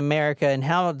man in America, and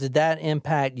how did that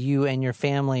impact you and your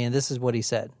family? And this is what he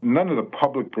said. None of the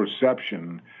public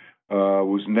perception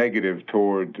was negative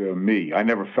toward me. I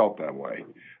never felt that way.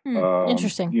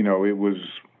 Interesting.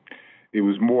 It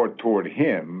was more toward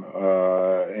him,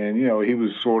 and he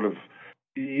was sort of,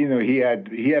 he had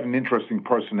an interesting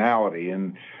personality,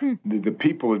 and the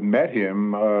people that met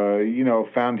him,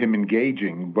 found him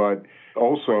engaging, but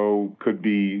also could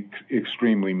be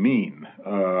extremely mean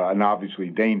and obviously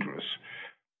dangerous,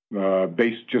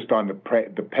 based just on the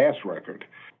past record.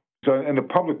 So, and the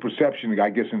public perception,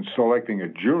 I guess, in selecting a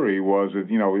jury was that,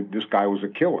 this guy was a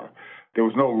killer. There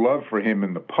was no love for him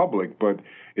in the public, but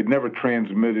it never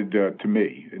transmitted to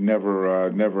me. It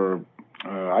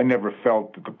I never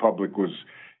felt that the public was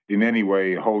in any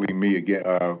way holding me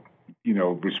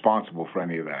responsible for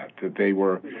any of that. That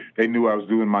they knew I was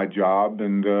doing my job,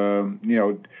 and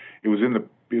it was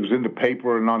in the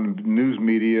paper and on the news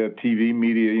media, TV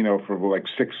media, for like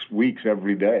 6 weeks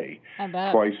every day,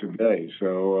 twice a day.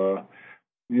 So,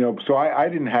 so I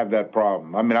didn't have that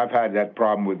problem. I mean, I've had that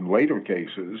problem with later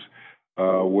cases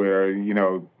where,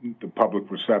 the public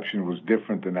perception was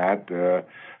different than that.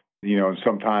 And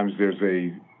sometimes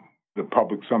the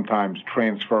public sometimes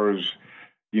transfers,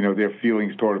 their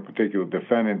feelings toward a particular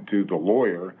defendant to the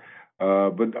lawyer.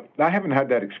 But I haven't had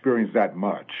that experience that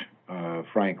much,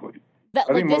 frankly.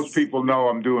 I think most people know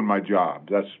I'm doing my job.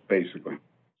 That's basically.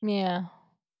 Yeah.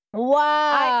 Wow.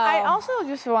 I also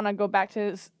just want to go back to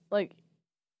this,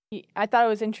 I thought it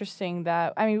was interesting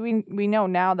that, we know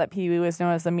now that Pee Wee was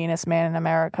known as the meanest man in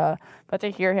America, but to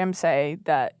hear him say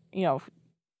that,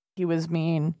 he was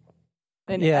mean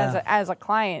and as a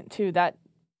client too, that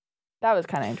was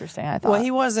kind of interesting, I thought. Well,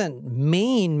 he wasn't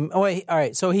mean. Oh, wait, all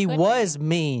right, so he was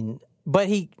mean, but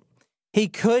he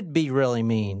could be really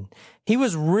mean. He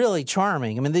was really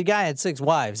charming. I mean, the guy had 6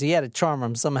 wives. He had to charm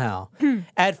them somehow.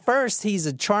 At first,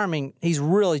 he's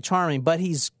really charming, but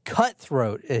he's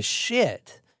cutthroat as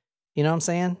shit. You know what I'm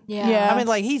saying? Yeah. I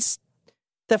mean, he's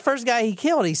the first guy he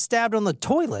killed, he stabbed on the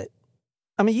toilet.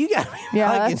 I mean, you got to be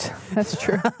that's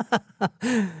true.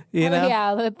 You know?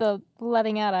 Yeah, with the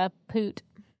letting out a poot.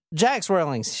 Jack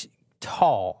Swerling's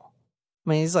tall. I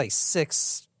mean, he's like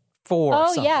 6'4".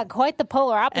 Oh, yeah, quite the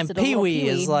polar opposite. And Pee Wee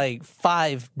is like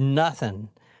 5'0".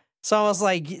 So I was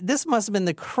like, this must have been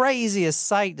the craziest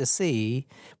sight to see.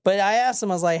 But I asked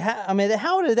him, I was like,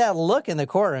 how did that look in the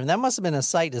courtroom? That must have been a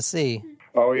sight to see.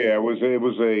 Oh yeah, it was a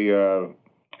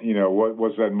what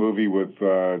was that movie with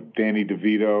Danny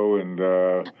DeVito and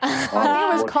I think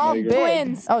it was called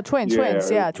Twins. Oh, Twins. Twins.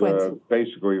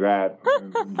 Basically that.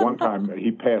 And one time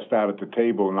he passed out at the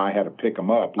table and I had to pick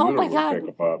him up. Oh my God. Pick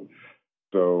him up.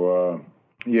 So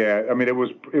it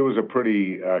was a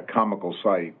pretty comical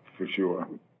sight for sure.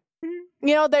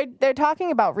 They're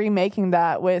talking about remaking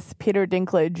that with Peter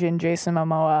Dinklage and Jason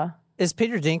Momoa. Is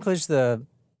Peter Dinklage the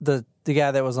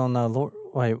guy that was on the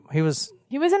he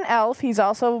was an elf. He's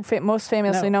also most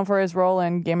famously known for his role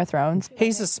in Game of Thrones.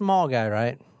 He's a small guy,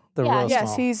 right? Real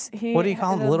yes, small. What do you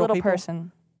call him? Little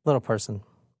person. Little person.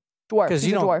 Dwarf. He's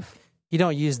a dwarf. You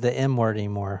don't use the M word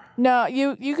anymore. No,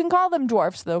 you can call them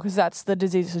dwarfs though, because that's the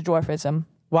disease of dwarfism.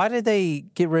 Why did they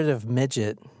get rid of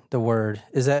midget? The word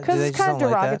is that because it's kind of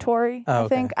derogatory. I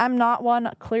think I'm not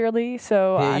one clearly,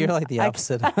 so yeah, you're like the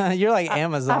opposite. You're like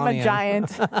Amazonian. I'm a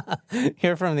giant.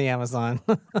 You're from the Amazon.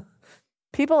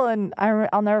 People, and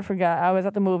I'll never forget, I was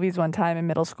at the movies one time in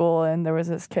middle school, and there was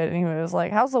this kid, and he was like,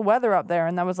 how's the weather up there?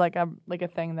 And that was like a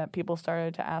thing that people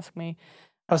started to ask me.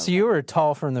 Oh, so you were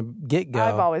tall from the get-go.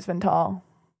 I've always been tall.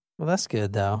 Well, that's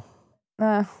good, though.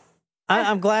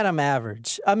 I'm glad I'm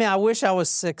average. I mean, I wish I was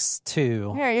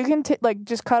 6'2". Here, you can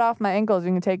just cut off my ankles.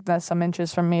 You can take some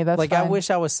inches from me. That's fine. I wish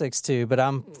I was 6'2", but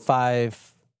I'm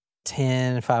 5'10",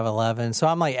 5'11", so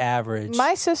I'm like average.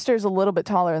 My sister's a little bit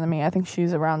taller than me. I think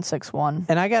she's around 6'1".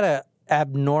 And I got a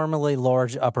abnormally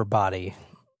large upper body.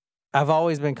 I've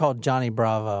always been called Johnny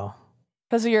Bravo.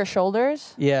 Because of your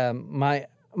shoulders? Yeah,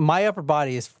 my upper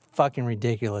body is fucking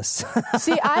ridiculous.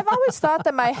 See, I've always thought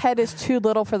that my head is too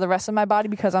little for the rest of my body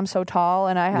because I'm so tall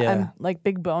and I'm like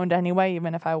big boned anyway.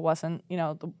 Even if I wasn't,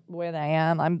 the way that I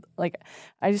am, I'm like,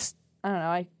 I don't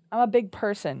know. I'm a big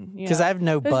person. Because I have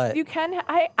no butt.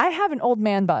 I have an old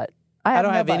man butt. I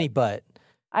don't have any butt.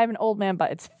 I have an old man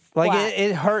butt. It's like flat.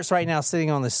 it hurts right now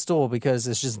sitting on this stool because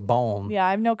it's just bone. Yeah,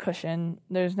 I have no cushion.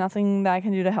 There's nothing that I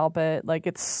can do to help it. Like,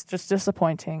 it's just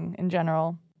disappointing in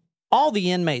general. All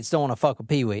the inmates don't want to fuck with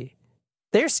Pee-wee.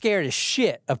 They're scared as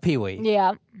shit of Pee-wee.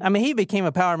 Yeah. I mean, he became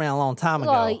a power man a long time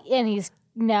ago. Well, and he's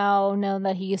now known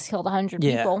that he's killed 100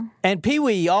 people. And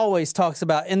Pee-wee always talks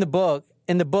about, in the book,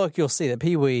 you'll see that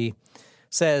Pee-wee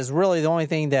says really the only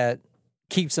thing that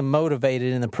keeps him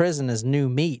motivated in the prison is new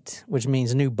meat, which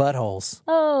means new buttholes.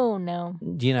 Oh, no.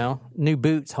 New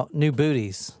boots, new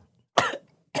booties. I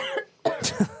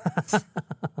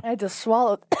had to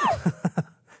swallow.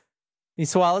 He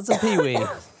swallowed some Pee-wee.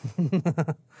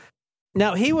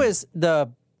 Now, he was the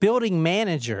building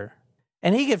manager,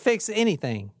 and he could fix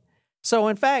anything. So,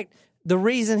 in fact, the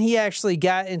reason he actually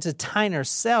got into Tyner's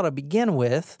cell to begin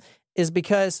with is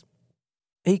because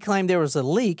he claimed there was a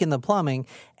leak in the plumbing,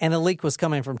 and the leak was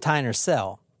coming from Tyner's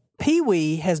cell.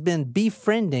 Pee-wee has been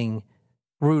befriending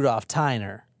Rudolph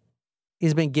Tyner.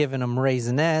 He's been giving him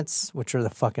Raisinets, which are the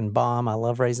fucking bomb. I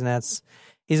love Raisinets.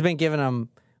 He's been giving him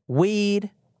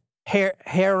weed,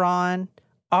 heroin,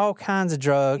 all kinds of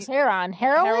drugs. Heroin?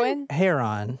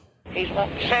 Heroin. He's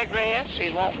wanting cigarettes,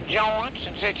 he's wanting joints,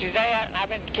 and such as that, and I've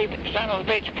been keeping the son of a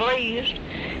bitch pleased.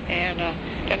 And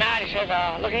tonight he says,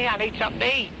 look here, I need something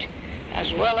to eat. I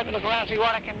said, well, let me look around and see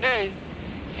what I can do.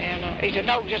 And he said,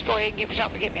 no, just go ahead and give me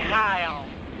something to get me high on.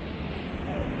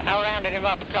 I rounded him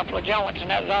up a couple of joints, and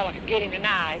that was all I could get him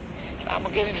tonight. So I'm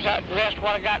going to give him the rest of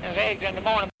what I got in his eggs in the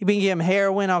morning. He's been giving him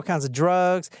heroin, all kinds of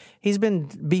drugs. He's been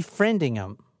befriending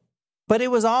him. But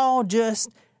it was all just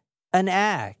an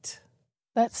act.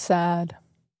 That's sad.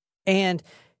 And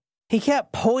he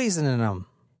kept poisoning him.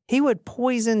 He would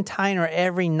poison Tyner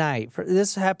every night.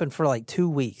 This happened for like 2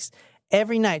 weeks.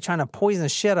 Every night trying to poison the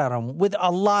shit out of him with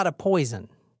a lot of poison.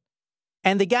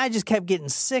 And the guy just kept getting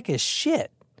sick as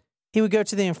shit. He would go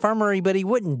to the infirmary, but he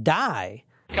wouldn't die.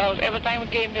 Because everything we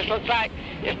give him just looks like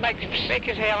it makes him sick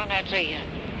as hell, and that's it.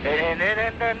 And it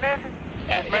ain't done nothing.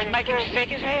 Just make him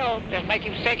sick as hell. Just make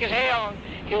him sick as hell, and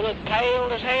he'll look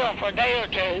pale as hell for a day or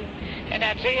two, and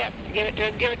that's it. Give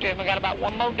it to him. I got about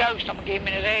one more dose I'm going to give him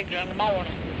in his eggs in the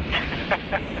morning.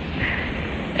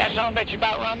 That son of a bitch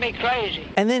about run me crazy.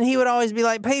 And then he would always be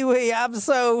like, Pee-wee, I'm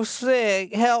so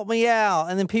sick. Help me out.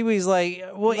 And then Pee-wee's like,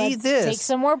 well, Let's eat this. Take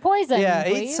some more poison, Yeah,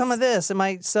 please. eat some of this. It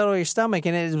might settle your stomach.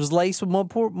 And it was laced with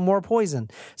more poison.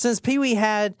 Since Pee-wee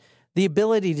had the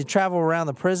ability to travel around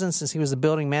the prison since he was the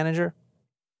building manager,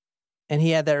 and he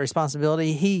had that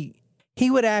responsibility, he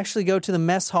would actually go to the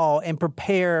mess hall and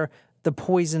prepare the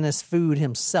poisonous food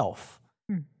himself.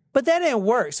 But that didn't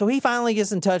work. So he finally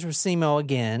gets in touch with Simo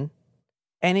again.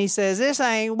 And he says, this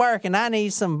ain't working. I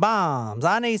need some bombs.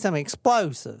 I need some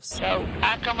explosives. So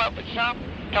I come up with something,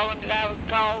 told him that I would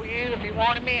call you if he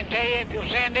wanted me and tell you if you'll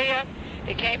send it.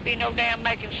 It can't be no damn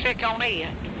making sick on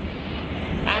it.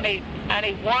 I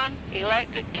need one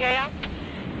electric cap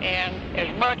and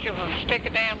as much of a stick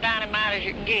of damn dynamite as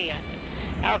you can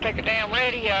get. I'll take a damn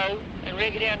radio and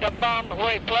rig it into a bomb the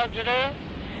way he plugs it up.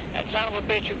 That son of a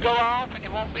bitch will go off and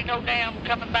there won't be no damn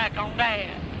coming back on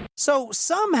that. So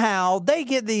somehow they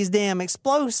get these damn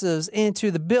explosives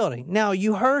into the building. Now,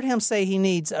 you heard him say he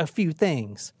needs a few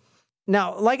things.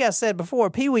 Now, like I said before,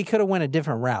 Pee-wee could have went a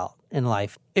different route in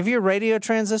life. If your radio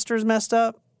transistor is messed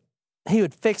up, he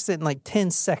would fix it in like 10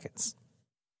 seconds.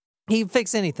 He'd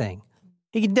fix anything.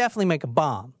 He could definitely make a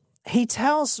bomb. He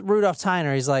tells Rudolph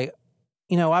Tyner, he's like,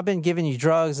 I've been giving you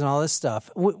drugs and all this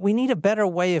stuff. We need a better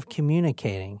way of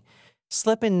communicating.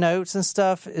 Slipping notes and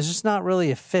stuff is just not really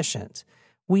efficient.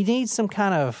 We need some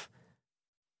kind of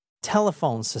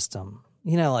telephone system,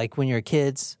 like when you're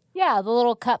kids. Yeah, the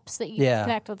little cups that you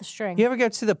connect with a string. You ever go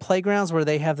to the playgrounds where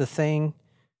they have the thing?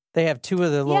 They have two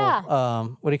of the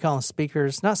little, what do you call them,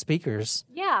 speakers? Not speakers.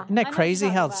 Yeah. Isn't that crazy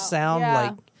how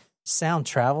sound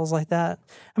travels like that?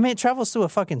 I mean, it travels through a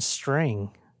fucking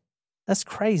string. That's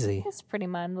crazy. It's pretty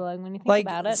mind-blowing when you think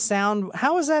about it. Sound,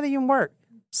 how does that even work?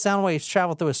 Sound waves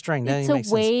travel through a string. That It's doesn't a make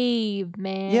sense. wave,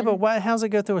 man. Yeah, but how's it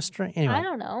go through a string? Anyway. I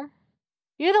don't know.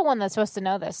 You're the one that's supposed to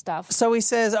know this stuff. So he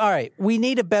says, all right, we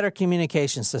need a better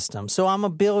communication system. So I'm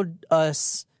going to build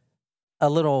us a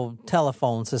little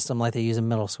telephone system like they use in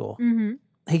middle school. Mm-hmm.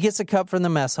 He gets a cup from the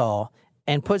mess hall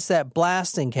and puts that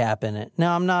blasting cap in it.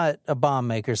 Now, I'm not a bomb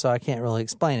maker, so I can't really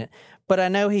explain it. But I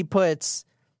know he puts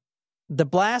the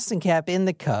blasting cap in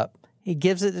the cup, He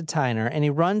gives it to Tyner, and he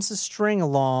runs the string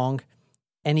along,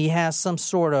 and he has some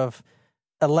sort of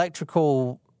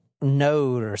electrical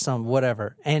node or some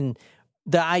whatever. And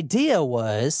the idea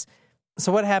was,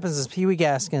 so what happens is Pee Wee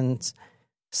Gaskins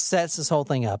sets this whole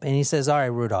thing up, and he says, all right,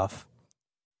 Rudolph,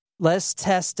 let's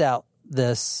test out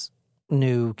this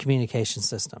new communication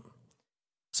system.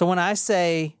 So when I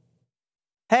say,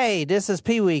 hey, this is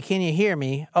Pee Wee, can you hear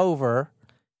me? Over,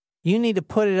 you need to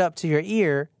put it up to your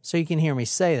ear so you can hear me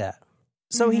say that.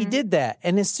 So he did that.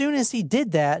 And as soon as he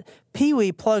did that, Pee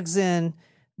Wee plugs in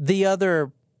the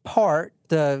other part,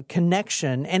 the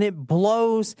connection, and it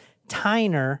blows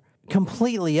Tyner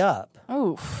completely up.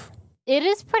 Oof. It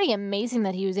is pretty amazing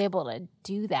that he was able to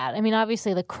do that. I mean,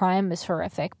 obviously the crime is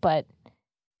horrific, but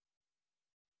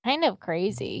kind of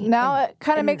crazy. Now it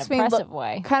kind of makes me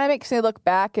look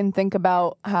back and think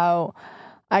about how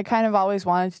I kind of always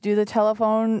wanted to do the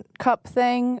telephone cup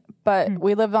thing, but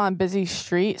we lived on a busy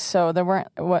street, so there weren't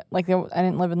I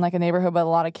didn't live in like a neighborhood with a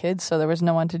lot of kids, so there was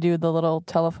no one to do the little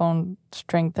telephone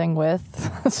string thing with.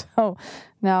 So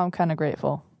now I'm kind of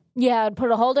grateful. Yeah, it'd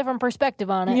put a whole different perspective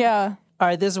on it. Yeah. All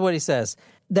right, this is what he says.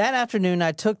 That afternoon,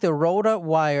 I took the rolled up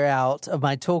wire out of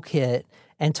my toolkit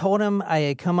and told him I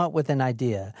had come up with an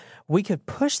idea. We could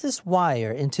push this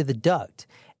wire into the duct,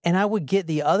 and I would get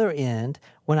the other end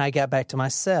when I got back to my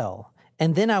cell.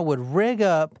 And then I would rig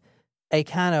up a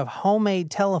kind of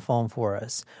homemade telephone for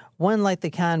us, one like the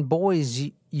kind boys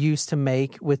used to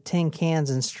make with tin cans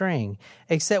and string,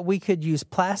 except we could use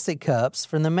plastic cups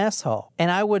from the mess hall. And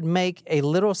I would make a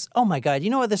little... Oh, my God. You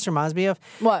know what this reminds me of?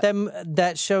 What?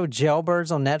 That show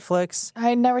Jailbirds on Netflix. I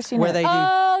had never seen where it. They do,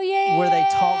 where they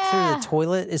talk through the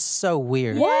toilet is so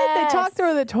weird. What? Yes. They talk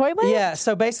through the toilet? Yeah,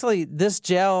 so basically this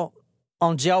jail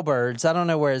on Jailbirds, I don't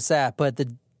know where it's at, but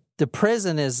the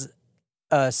prison is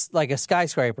like a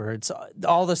skyscraper. It's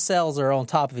all the cells are on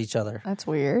top of each other. That's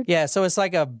weird. Yeah, so it's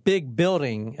like a big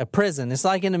building, a prison. It's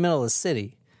like in the middle of the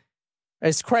city.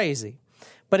 It's crazy.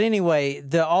 But anyway,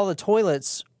 all the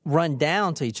toilets run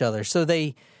down to each other. So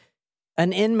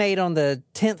an inmate on the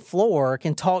 10th floor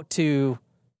can talk to,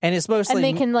 and it's mostly... And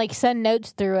they can, like, send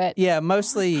notes through it. Yeah,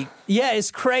 mostly... Yeah, it's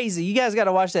crazy. You guys got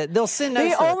to watch that. They'll send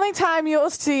notes. The only time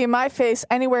you'll see my face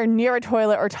anywhere near a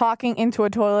toilet or talking into a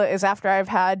toilet is after I've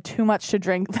had too much to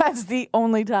drink. That's the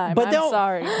only time. But I'm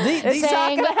sorry. These not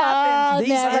Saying, gonna happen. I'll These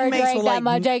never inmates drink will, that like,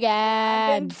 much I've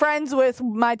again. been friends with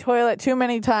my toilet too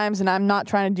many times, and I'm not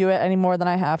trying to do it any more than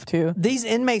I have to. These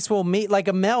inmates will meet, like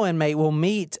a male inmate will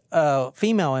meet a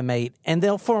female inmate, and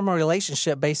they'll form a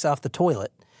relationship based off the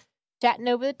toilet. Chatting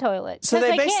over the toilet. So they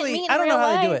can't basically, meet in I don't know real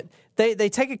how they do life. it. They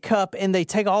take a cup and they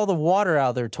take all the water out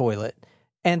of their toilet,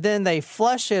 and then they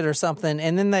flush it or something,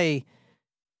 and then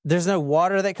there's no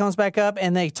water that comes back up,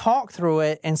 and they talk through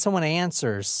it, and someone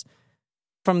answers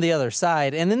from the other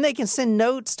side, and then they can send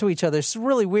notes to each other. It's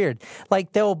really weird.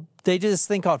 Like they do this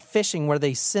thing called fishing where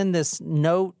they send this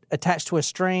note attached to a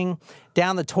string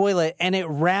down the toilet, and it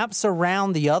wraps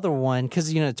around the other one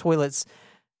because toilets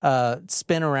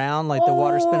spin around, like the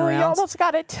water spin around. You almost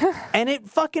got it. And it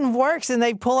fucking works, and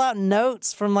they pull out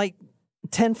notes from like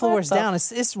 10 floors down.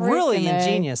 It's really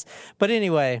ingenious. But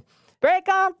anyway, break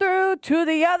on through to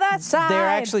the other side. they're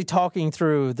actually talking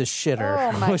through the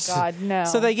shitter. Oh my God, no.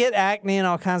 So they get acne and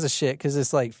all kinds of shit because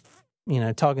it's like,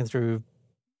 talking through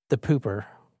the pooper.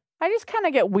 I just kind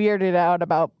of get weirded out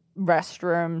about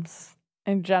restrooms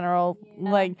in general.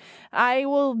 Like, I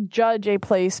will judge a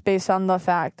place based on the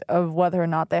fact of whether or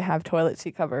not they have toilet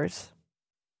seat covers.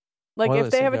 Like,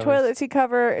 if they have a toilet seat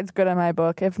cover, it's good in my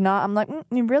book. If not, I'm like,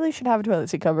 you really should have a toilet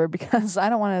seat cover because I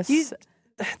don't want to...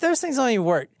 Those things don't even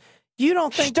work. You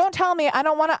don't think... Don't tell me. I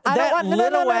don't want to... That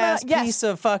little-ass piece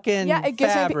of fucking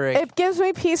fabric. It gives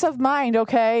me peace of mind,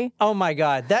 okay? Oh, my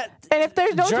God. And if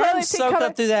there's no toilet seat soak cover...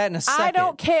 up through that in a second. I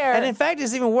don't care. And in fact,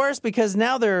 it's even worse because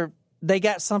now they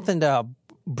got something to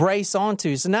brace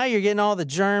onto. So now you're getting all the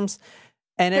germs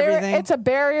and everything. It's a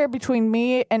barrier between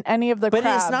me and any of the crabs.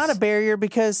 But it's not a barrier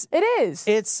because... It is.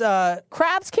 It's...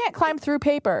 crabs can't climb through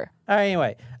paper. All right,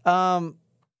 anyway.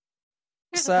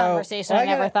 Here's a conversation I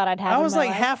never thought I'd have. I was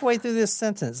like halfway through this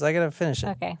sentence. I got to finish it.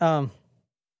 Okay.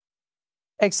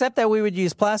 Except that we would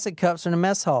use plastic cups from the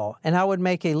mess hall, and I would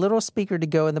make a little speaker to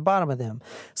go in the bottom of them.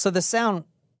 So the sound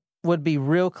would be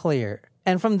real clear.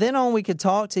 And from then on, we could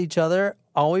talk to each other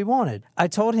all we wanted. I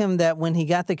told him that when he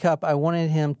got the cup, I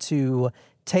wanted him to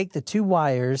take the 2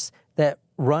 wires that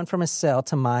run from his cell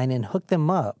to mine and hook them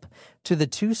up to the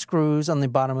 2 screws on the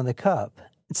bottom of the cup.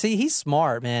 See, he's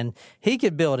smart, man. He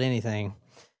could build anything.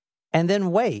 And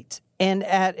then wait. And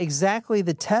at exactly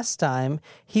the test time,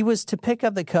 he was to pick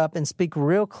up the cup and speak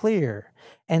real clear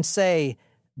and say,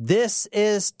 "This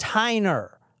is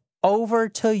Tyner," Over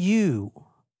to you.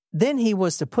 Then he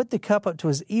was to put the cup up to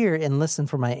his ear and listen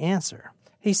for my answer.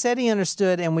 He said he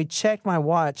understood, and we checked my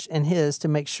watch and his to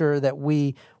make sure that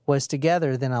we was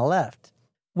together. Then I left.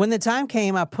 When the time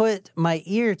came, I put my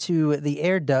ear to the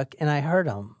air duct, and I heard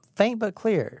him, faint but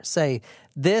clear, say,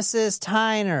 "This is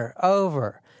Tyner,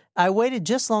 over." I waited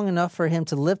just long enough for him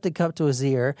to lift the cup to his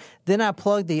ear. Then I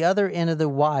plugged the other end of the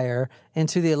wire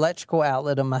into the electrical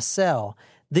outlet of my cell.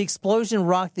 The explosion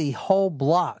rocked the whole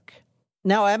block.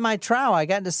 Now, at my trial, I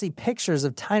got to see pictures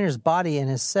of Tyner's body in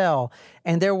his cell,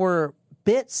 and there were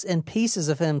bits and pieces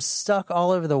of him stuck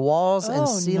all over the walls and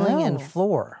ceiling and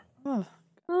floor.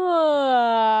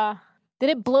 Did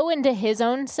it blow into his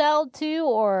own cell too,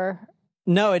 or?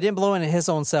 No, it didn't blow into his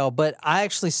own cell, but I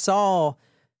actually saw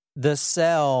the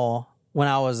cell when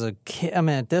I was a kid. I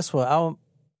mean, this was,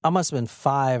 I must have been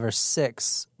 5 or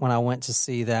 6 when I went to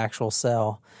see the actual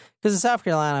cell. Because in South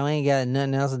Carolina, we ain't got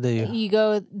nothing else to do. You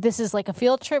go, this is like a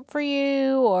field trip for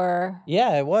you, or?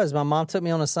 Yeah, it was. My mom took me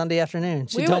on a Sunday afternoon.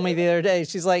 She told me the other day,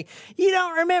 she's like, "You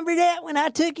don't remember that when I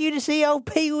took you to see old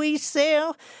Pee Wee's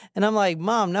cell?" And I'm like,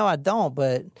 "Mom, no, I don't."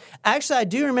 But actually, I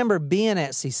do remember being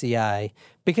at CCI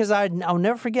because I'll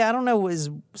never forget. I don't know, it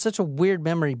was such a weird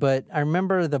memory, but I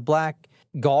remember the black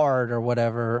guard or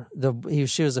whatever,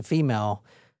 she was a female,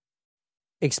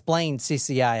 explained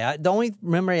CCI. The only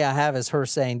memory I have is her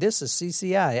saying, "This is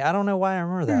CCI." I don't know why I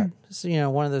remember that. It's,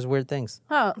 one of those weird things.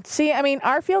 Oh, see, I mean,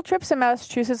 our field trips in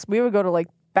Massachusetts, we would go to like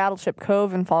Battleship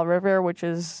Cove in Fall River, which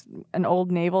is an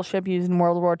old naval ship used in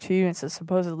World War II. It's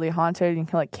supposedly haunted. You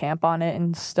can like camp on it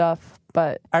and stuff.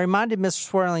 But I reminded Mr.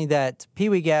 Swirling that Pee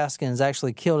Wee Gaskins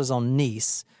actually killed his own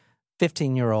niece,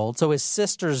 15-year-old, so his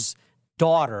sister's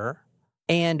daughter.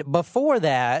 And before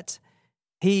that,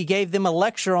 he gave them a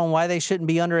lecture on why they shouldn't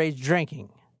be underage drinking.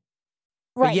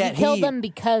 Right, he killed them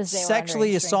because they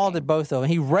sexually were assaulted both of them.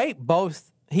 He raped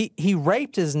both. He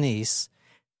raped his niece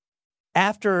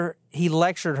after he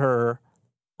lectured her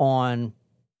on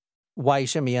why you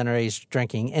shouldn't be underage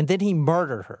drinking, and then he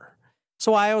murdered her.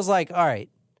 So I was like, all right,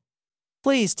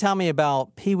 please tell me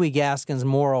about Pee Wee Gaskins'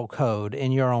 moral code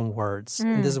in your own words.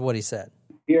 And this is what he said.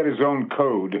 He had his own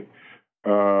code,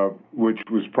 which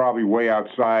was probably way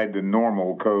outside the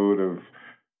normal code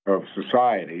of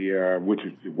society, which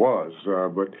it was.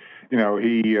 But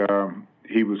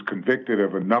he was convicted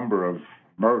of a number of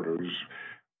murders.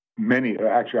 Many,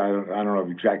 actually, I don't know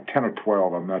the exact 10 or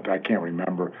 12. I can't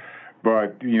remember.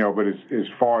 But as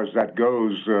far as that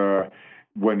goes,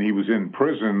 when he was in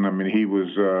prison, I mean, he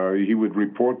would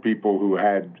report people who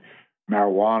had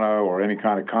marijuana or any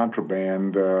kind of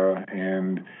contraband,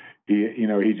 and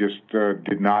he just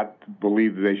did not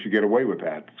believe that they should get away with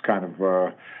that. It's kind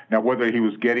of now whether he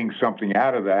was getting something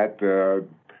out of that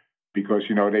because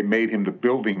they made him the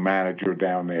building manager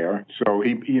down there, so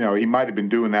he might have been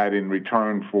doing that in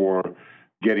return for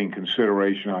getting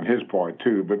consideration on his part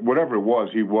too. But whatever it was,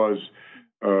 he was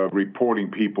reporting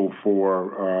people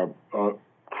for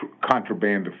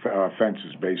contraband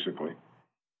offenses, basically.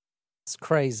 It's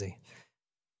crazy.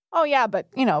 oh yeah, but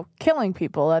killing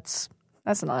people, that's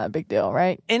not a big deal,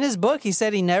 right? In his book, he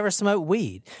said he never smoked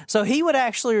weed. So he would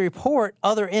actually report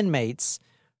other inmates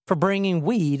for bringing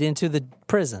weed into the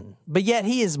prison. But yet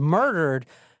he has murdered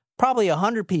probably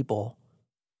 100 people,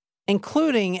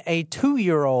 including a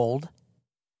 2-year-old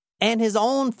and his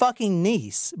own fucking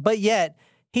niece. But yet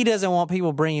he doesn't want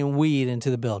people bringing weed into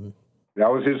the building.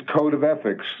 That was his code of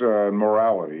ethics and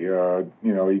morality.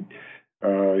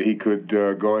 He could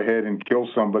go ahead and kill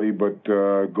somebody, but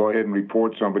go ahead and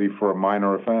report somebody for a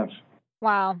minor offense.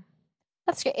 Wow.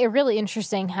 That's really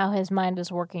interesting how his mind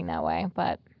is working that way.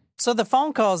 But so the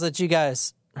phone calls that you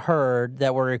guys heard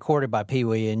that were recorded by Pee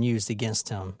Wee and used against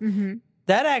him,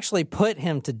 that actually put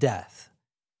him to death.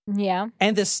 Yeah.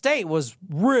 And the state was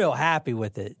real happy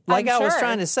with it. Like I was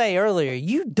trying to say earlier,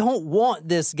 you don't want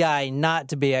this guy not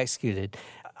to be executed.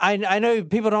 I know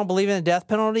people don't believe in the death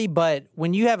penalty, but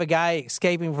when you have a guy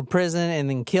escaping from prison and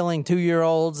then killing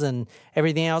 2-year-olds and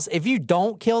everything else, if you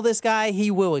don't kill this guy,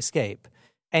 he will escape.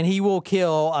 And he will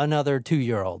kill another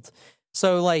 2-year-old.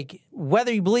 So, like,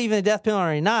 whether you believe in the death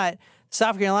penalty or not,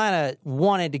 South Carolina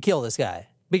wanted to kill this guy.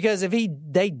 Because if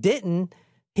they didn't,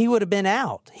 he would have been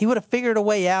out. He would have figured a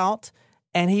way out,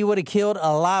 and he would have killed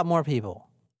a lot more people.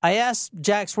 I asked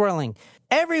Jack Swirling,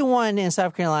 everyone in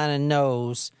South Carolina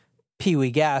knows Pee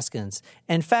Wee Gaskins.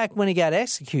 In fact, when he got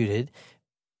executed,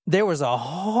 there was it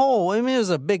was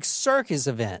a big circus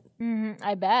event.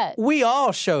 I bet. We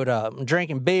all showed up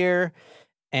drinking beer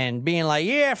and being like,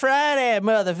 yeah, Friday,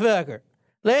 motherfucker.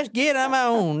 Let's get 'em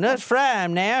on. Let's fry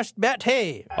 'em now. It's about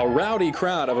time. A rowdy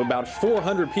crowd of about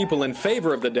 400 people in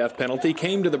favor of the death penalty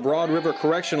came to the Broad River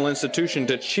Correctional Institution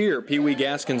to cheer Pee Wee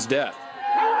Gaskin's death.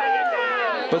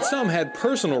 But some had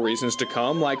personal reasons to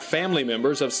come, like family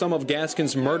members of some of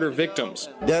Gaskin's murder victims.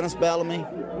 Dennis Bellamy,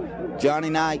 Johnny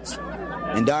Knights,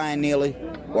 and Diane Neely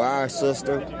were our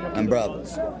sister and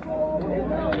brothers.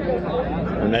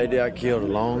 And they got killed a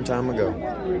long time ago.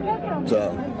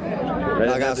 So, They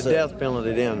like didn't I have the said, death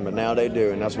penalty then, but now they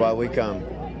do, and that's why we come.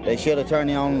 they should have turned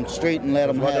you on the street and let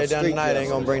them What have they done street tonight ain't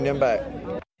justice. gonna bring them back.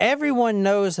 Everyone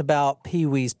knows about Pee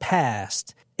Wee's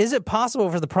past. Is it possible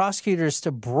for the prosecutors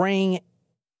to bring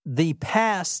the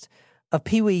past of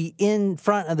Pee Wee in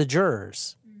front of the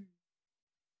jurors?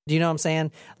 Do you know what I'm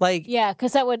saying? Like, Yeah,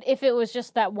 because that would, if it was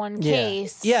just that one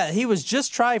case. Yeah, he was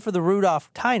just tried for the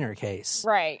Rudolph Tyner case.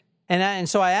 Right. And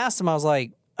so I asked him, I was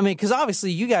like, I mean, because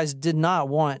obviously you guys did not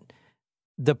want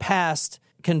the past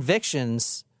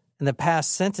convictions and the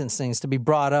past sentencings to be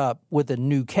brought up with a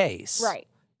new case. Right.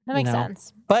 That makes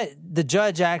sense. But the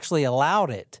judge actually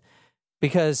allowed it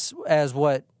because, as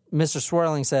what Mr.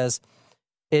 Swirling says,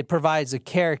 it provides a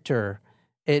character.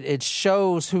 It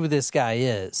shows who this guy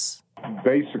is.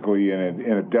 Basically, in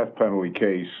a death penalty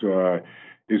case,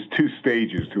 is two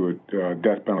stages to a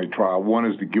death penalty trial. One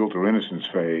is the guilt or innocence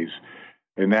phase,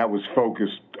 and that was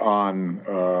focused on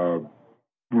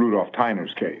Rudolph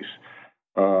Tyner's case.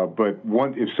 But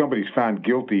if somebody's found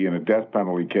guilty in a death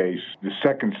penalty case, the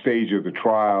second stage of the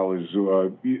trial is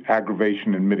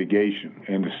aggravation and mitigation.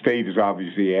 And the state is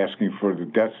obviously asking for the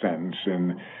death sentence,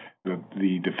 and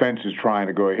the defense is trying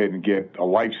to go ahead and get a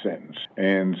life sentence.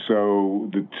 And so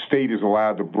the state is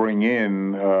allowed to bring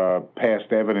in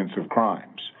past evidence of crimes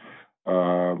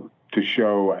to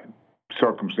show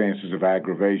circumstances of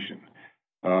aggravation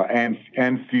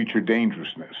and future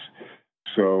dangerousness.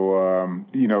 So,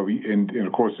 and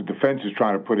of course, the defense is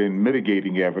trying to put in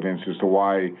mitigating evidence as to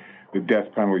why the death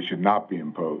penalty should not be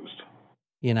imposed.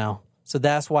 So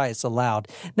that's why it's allowed.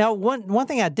 Now, one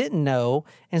thing I didn't know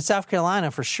in South Carolina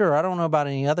for sure, I don't know about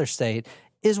any other state,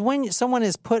 is when someone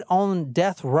is put on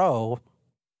death row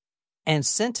and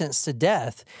sentenced to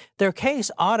death, their case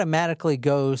automatically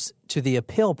goes to the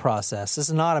appeal process. It's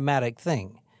an automatic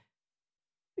thing.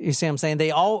 You see what I'm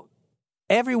saying?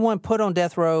 Everyone put on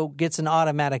death row gets an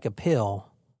automatic appeal.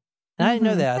 And I didn't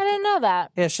know that. I didn't know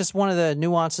that. Yeah, it's just one of the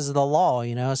nuances of the law,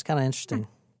 It's kind of interesting.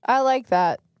 I like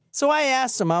that. So I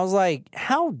asked him, I was like,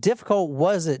 how difficult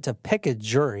was it to pick a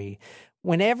jury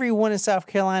when everyone in South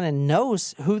Carolina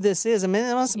knows who this is? I mean,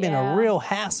 it must have been a real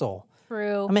hassle.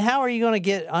 True. I mean, how are you going to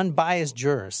get unbiased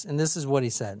jurors? And this is what he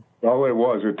said. Well,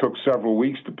 it took several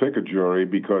weeks to pick a jury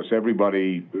because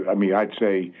everybody, I'd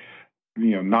say,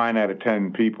 9 out of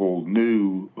 10 people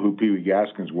knew who Pee Wee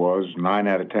Gaskins was. 9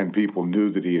 out of 10 people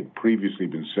knew that he had previously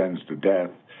been sentenced to death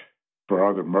for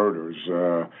other murders.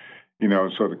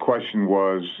 So the question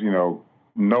was,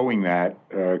 knowing that,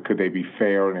 could they be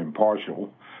fair and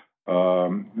impartial? A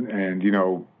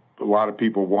lot of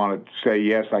people want to say,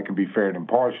 yes, I can be fair and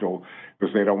impartial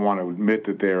because they don't want to admit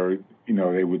that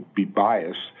they would be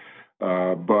biased.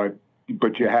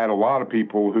 But you had a lot of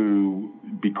people who,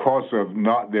 because of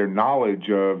not their knowledge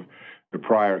of the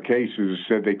prior cases,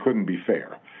 said they couldn't be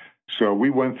fair. So we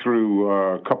went through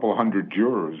a couple of hundred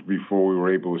jurors before we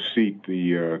were able to seat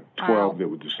the 12 that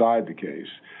would decide the case.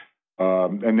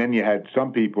 And then you had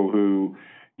some people who,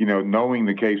 knowing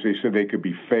the case, they said they could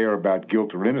be fair about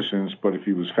guilt or innocence, but if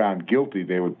he was found guilty,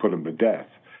 they would put him to death.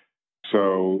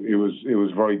 So it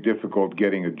was very difficult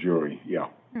getting a jury, yeah.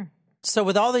 So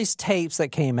with all these tapes that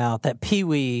came out, that Pee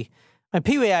Wee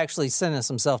actually sentenced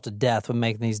himself to death when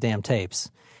making these damn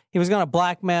tapes. He was going to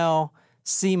blackmail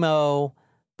SEMO,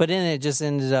 but then it just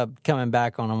ended up coming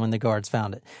back on him when the guards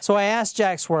found it. So I asked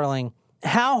Jack Swirling,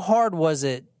 how hard was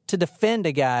it to defend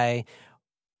a guy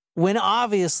when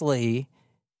obviously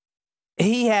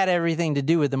he had everything to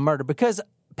do with the murder? Because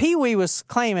Pee Wee was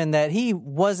claiming that he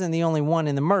wasn't the only one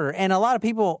in the murder, and a lot of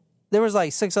people, there was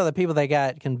like 6 other people that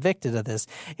got convicted of this,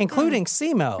 including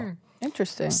SEMO.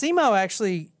 Interesting. SEMO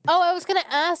actually... Oh, I was going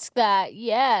to ask that.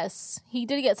 Yes. He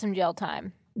did get some jail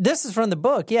time. This is from the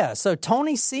book, yeah. So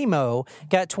Tony SEMO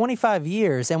got 25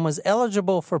 years and was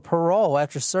eligible for parole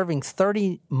after serving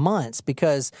 30 months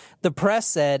because the press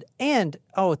said, and,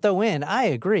 throw in, I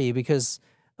agree because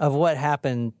of what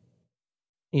happened.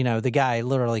 The guy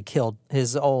literally killed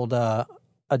his old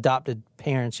adopted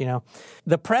parents,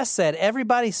 The press said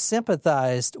everybody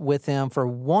sympathized with him for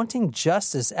wanting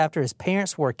justice after his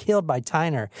parents were killed by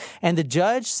Tyner. And the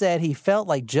judge said he felt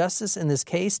like justice in this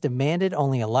case demanded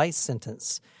only a light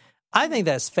sentence. I think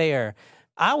that's fair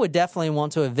I would definitely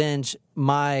want to avenge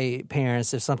my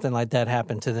parents if something like that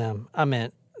happened to them. I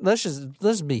mean, let's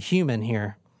just be human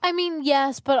here. I mean,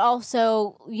 yes, but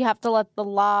also you have to let the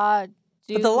law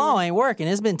do... But the law ain't working.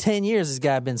 It's been 10 years this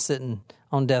guy been sitting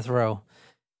on death row.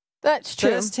 That's true.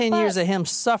 So that's 10 years of him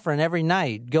suffering every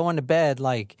night, going to bed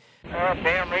like... Oh,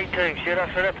 damn me too. Should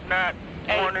I sit up at night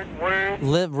wondering where...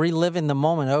 reliving the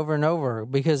moment over and over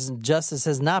because justice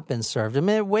has not been served. I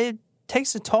mean, it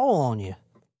takes a toll on you.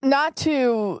 Not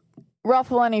to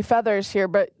ruffle any feathers here,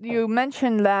 but you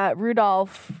mentioned that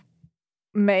Rudolph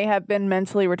may have been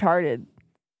mentally retarded.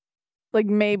 Like,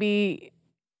 maybe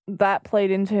that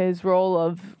played into his role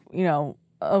of,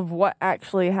 of what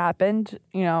actually happened,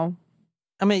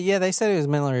 I mean, yeah, they said he was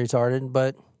mentally retarded,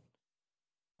 but,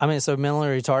 I mean, so mentally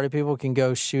retarded people can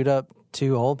go shoot up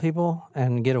 2 old people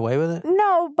and get away with it?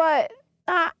 No, but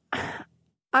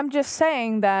I'm just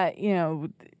saying that,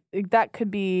 that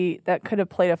could have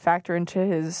played a factor into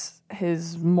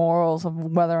his morals of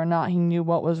whether or not he knew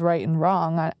what was right and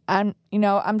wrong. I'm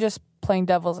just playing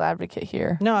devil's advocate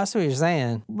here. No, I see what you're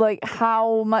saying. Like,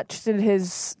 how much did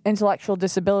his intellectual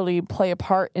disability play a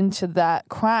part into that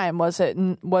crime? Was it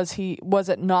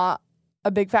not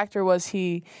a big factor? Was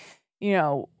he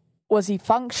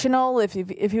functional? If he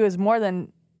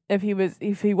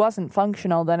wasn't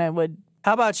functional, then it would.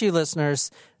 How about you, listeners?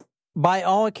 By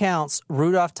all accounts,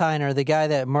 Rudolph Tyner, the guy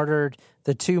that murdered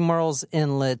the 2 Merle's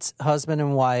Inlet husband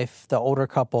and wife, the older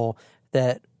couple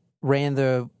that ran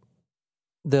the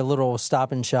little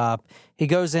Stop and Shop, he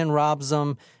goes in, robs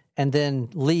them, and then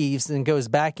leaves and goes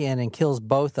back in and kills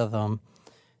both of them.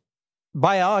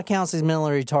 By all accounts, he's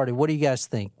mentally retarded. What do you guys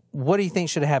think? What do you think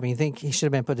should have happened? You think he should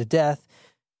have been put to death?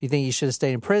 You think he should have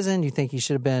stayed in prison? You think he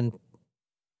should have been...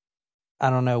 I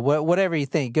don't know, whatever you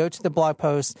think. Go to the blog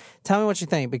post. Tell me what you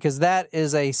think, because that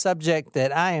is a subject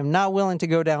that I am not willing to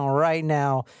go down right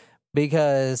now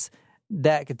because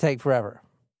that could take forever.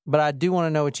 But I do want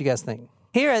to know what you guys think.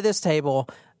 Here at this table,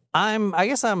 I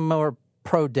guess I'm more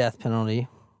pro-death penalty,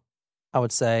 I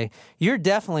would say. You're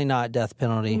definitely not death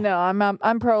penalty. No,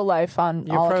 I'm pro-life on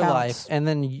you're all pro-life, accounts. and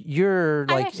then you're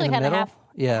like in the middle?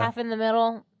 Half in the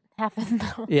middle, half in the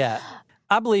middle. Yeah.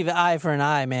 I believe an eye for an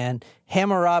eye, man.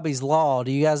 Hammurabi's Law.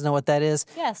 Do you guys know what that is?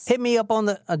 Yes. Hit me up on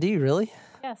the... do you really?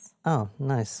 Yes. Oh,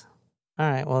 nice.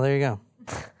 All right. Well, there you go.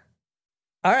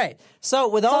 All right. So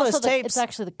with all those tapes... It's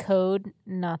actually the code,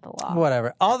 not the law.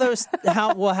 Whatever. All those...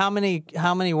 how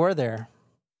many were there?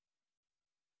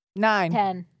 9.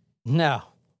 10. No.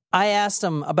 I asked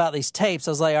him about these tapes.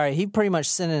 I was like, all right, he pretty much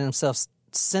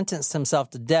sentenced himself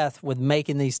to death with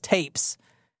making these tapes,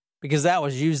 because that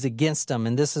was used against him,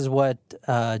 and this is what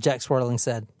Jack Swerling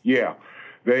said. Yeah,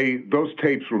 those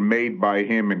tapes were made by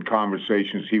him in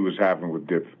conversations he was having with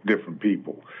different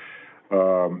people.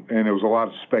 And there was a lot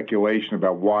of speculation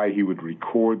about why he would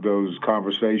record those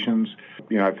conversations.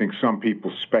 I think some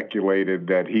people speculated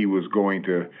that he was going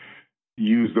to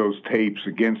use those tapes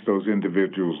against those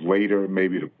individuals later,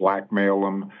 maybe to blackmail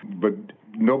them. But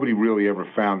nobody really ever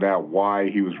found out why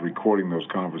he was recording those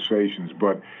conversations.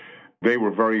 But they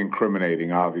were very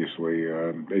incriminating, obviously.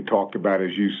 They talked about,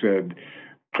 as you said,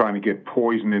 trying to get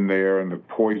poison in there, and the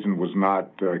poison was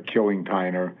not killing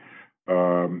Tyner.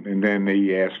 And then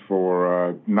he asked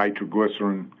for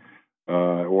nitroglycerin,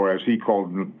 or as he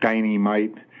called it,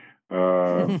 dynamite.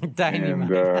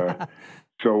 Dynamite. And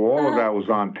so all of that was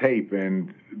on tape,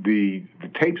 and the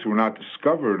tapes were not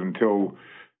discovered until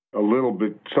a little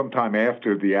bit, sometime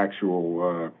after the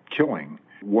actual killing.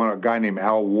 A guy named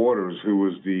Al Waters, who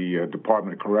was the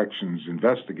Department of Corrections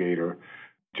investigator,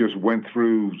 just went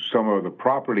through some of the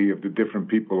property of the different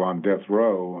people on death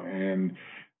row and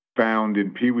found in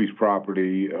Pee Wee's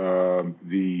property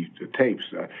the tapes.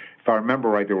 If I remember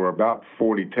right, there were about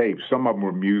 40 tapes. Some of them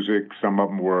were music, some of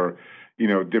them were,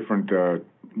 different,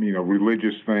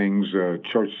 religious things,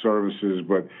 church services,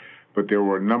 but there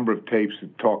were a number of tapes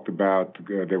that talked about,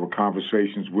 there were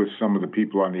conversations with some of the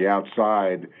people on the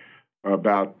outside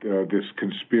about this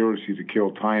conspiracy to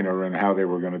kill Tyner and how they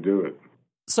were going to do it.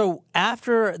 So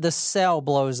after the cell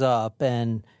blows up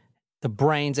and the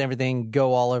brains, everything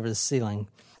go all over the ceiling,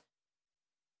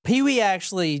 Pee Wee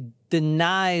actually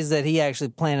denies that he actually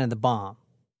planted the bomb.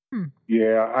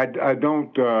 Yeah, I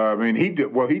don't. He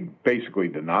did. Well, he basically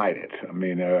denied it. I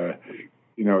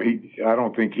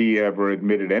don't think he ever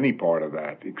admitted any part of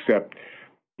that, except,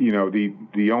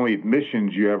 the only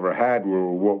admissions you ever had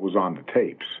were what was on the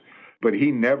tapes. But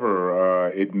he never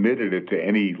admitted it to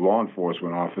any law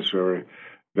enforcement officer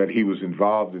that he was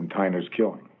involved in Tyner's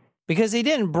killing. Because he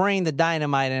didn't bring the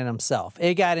dynamite in himself.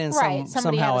 It got in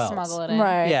somehow else. Smuggle it in.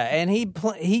 Right. Yeah, and he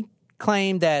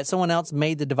claimed that someone else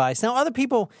made the device. Now, other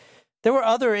people there were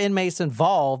other inmates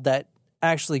involved that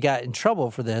actually got in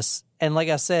trouble for this. And like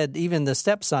I said, even the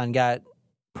stepson got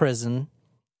prison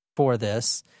for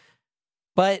this.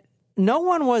 But no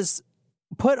one was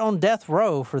put on death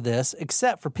row for this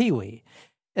except for Pee-wee.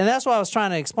 And that's what I was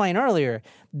trying to explain earlier.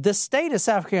 The state of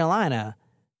South Carolina,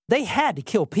 they had to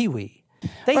kill Pee-wee.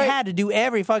 They had to do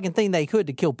every fucking thing they could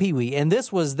to kill Pee-wee. And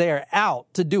this was their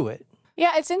out to do it.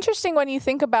 Yeah, it's interesting when you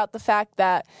think about the fact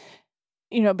that,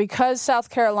 you know, because South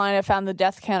Carolina found the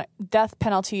death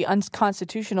penalty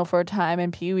unconstitutional for a time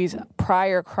and Pee-wee's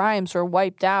prior crimes were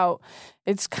wiped out,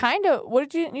 it's kind of, what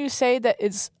did you say, that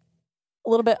it's a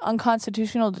little bit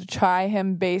unconstitutional to try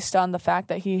him based on the fact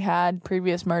that he had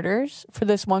previous murders for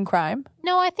this one crime?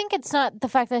 No, I think it's not the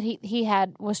fact that he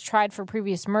was tried for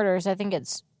previous murders. I think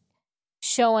it's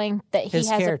showing that he His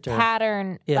has character. a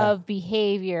pattern of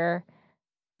behavior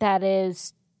that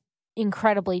is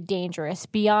incredibly dangerous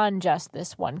beyond just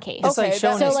this one case. It's like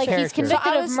showing so his like character. he's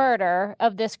convicted of murder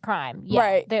of this crime. Yeah,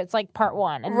 Right. It's like part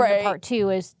one, and then the part two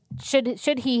is should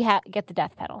he get the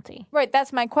death penalty? Right,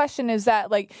 that's my question, is that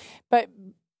like,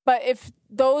 but if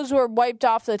those were wiped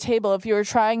off the table, if you were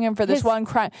trying him for this one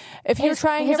crime, if you're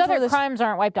trying his him for other this, crimes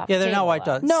aren't wiped off. Yeah, the they're table, not wiped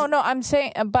though. out. No, I'm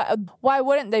saying, but why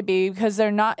wouldn't they be? Because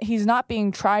he's not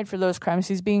being tried for those crimes.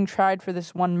 He's being tried for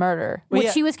this one murder.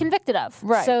 Which he was convicted of.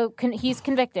 Right. So he's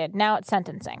convicted. Now it's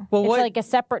sentencing. Well, it's what- like a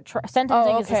separate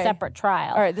sentencing is a okay. separate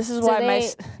trial. All right, this is So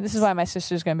why my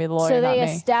sister's going to be the lawyer, So not they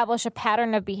me. establish a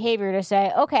pattern of behavior to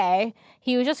say, okay,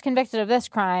 he was just convicted of this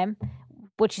crime,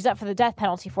 which he's up for the death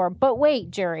penalty for. But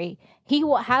wait, jury, he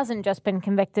hasn't just been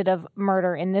convicted of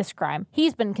murder in this crime.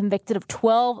 He's been convicted of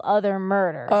 12 other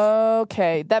murders.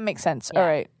 Okay, that makes sense. All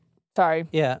right, sorry.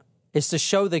 Yeah, it's to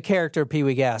show the character of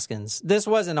Pee-wee Gaskins. This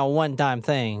wasn't a one-time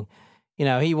thing. You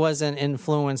know, he wasn't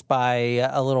influenced by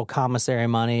a little commissary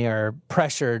money or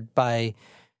pressured by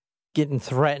getting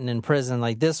threatened in prison.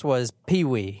 Like, this was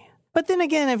Pee-wee. But then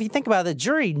again, if you think about it, the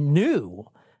jury knew.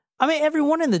 I mean,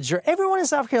 everyone in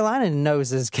South Carolina knows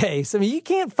this case. I mean, you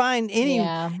can't find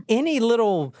any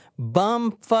little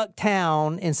bumfuck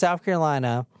town in South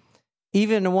Carolina,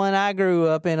 even the one I grew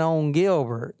up in on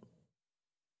Gilbert.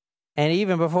 And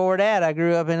even before that, I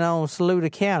grew up in on Saluda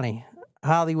County,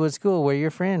 Hollywood School, where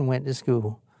your friend went to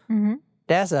school. Mm-hmm.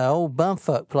 That's an old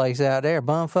bumfuck place out there,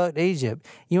 bumfuck Egypt.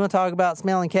 You want to talk about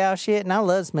smelling cow shit? And I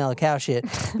love smelling cow shit.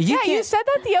 You said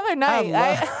that the other night.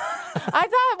 I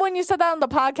thought when you said that on the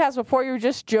podcast before you were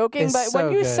just joking, It's but so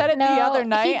when you good. said it the other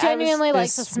night, he genuinely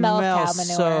likes the smell of cow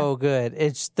manure. So good.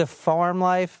 It's the farm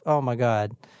life. Oh my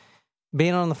God.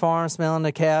 Being on the farm, smelling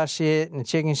the cow shit and the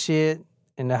chicken shit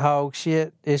and the hog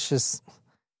shit. It's just,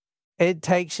 it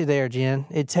takes you there, Jen.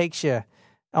 It takes you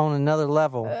on another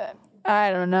level.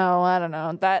 I don't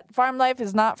know. That farm life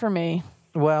is not for me.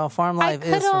 Well, farm life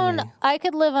is for me. I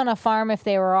could live on a farm if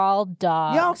they were all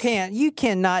dogs. Y'all can't. You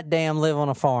cannot damn live on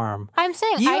a farm. I'm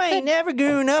saying You ain't never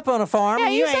grown up on a farm. Yeah,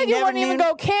 you said ain't you never wouldn't even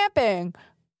go camping.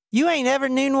 You ain't ever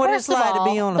known what First it's like of all,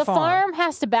 to be on a the farm. farm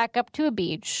has to back up to a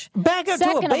beach. Back up to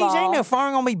a Second beach? of all- Ain't no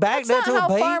farm gonna be backed up to a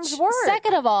beach.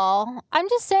 Second of all, I'm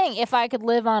just saying if I could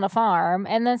live on a farm,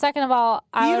 and then second of all,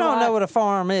 You don't know what a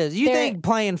farm is. You There- think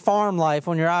playing farm life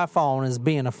on your iPhone is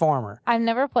being a farmer I've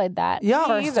never played that. Yeah.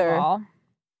 first either. of all.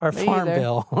 or Me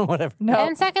Farmville or whatever. No.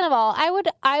 And second of all,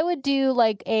 I would do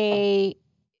like a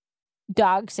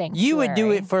dog sanctuary. You would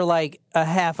do it for like a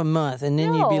half a month, and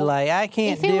then you'd be No. like, I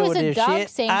can't If it deal was with a this dog shit.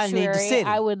 I sanctuary, need the city.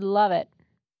 I would love it.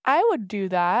 I would do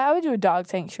that. I would do a dog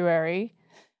sanctuary.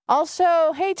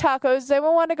 Also, hey, tacos, does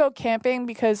anyone want to go camping?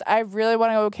 Because I really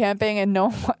want to go camping and no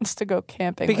one wants to go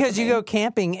camping. Because with you me. go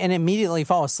camping and immediately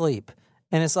fall asleep.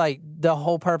 And it's like the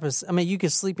whole purpose. I mean, you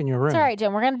could sleep in your room. It's all right,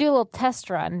 Jim. We're going to do a little test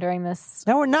run during this.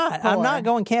 No, we're not. I'm not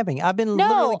going camping. I've been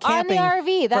literally camping on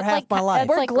the RV. That's for half like my life.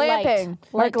 We're like glamping. light.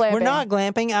 We're glamping. We're not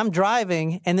glamping. I'm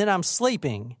driving, and then I'm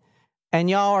sleeping. And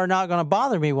y'all are not going to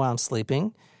bother me while I'm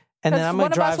sleeping. And then I'm going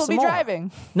to drive one of us will some be more.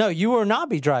 driving. No, you will not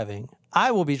be driving.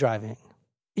 I will be driving.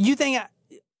 You think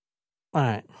all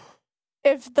right.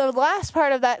 If the last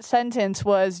part of that sentence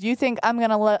was, you think I'm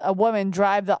going to let a woman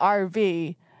drive the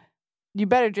RV, you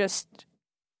better just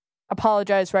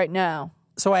apologize right now.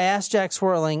 So I asked Jack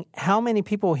Swirling how many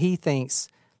people he thinks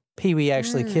Pee-wee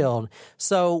actually killed.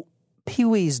 So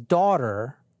Pee-wee's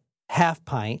daughter, Half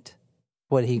Pint,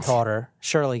 what he called her,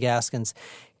 Shirley Gaskins,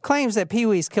 claims that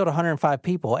Pee-wee's killed 105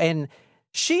 people, and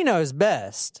she knows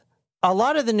best. A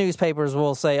lot of the newspapers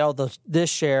will say, oh, this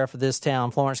sheriff of this town,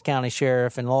 Florence County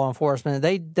Sheriff and law enforcement,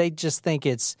 they just think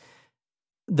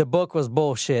the book was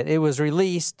bullshit. It was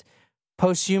released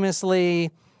posthumously,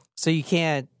 so you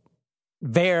can't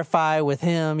verify with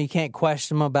him. You can't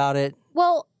question him about it.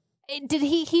 Well, Did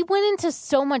he went into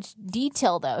so much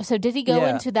detail, though. So did he go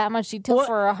into that much detail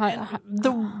for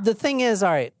the thing is,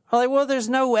 all right, well, there's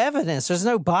no evidence. There's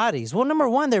no bodies. Well, number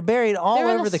one, they're buried all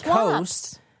over the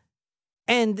coast.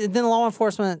 And then law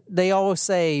enforcement, they always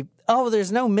say, oh,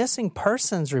 there's no missing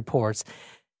persons reports.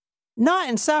 Not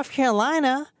in South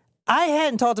Carolina. I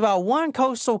hadn't talked about one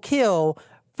coastal kill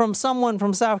from someone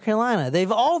from South Carolina.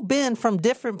 They've all been from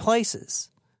different places.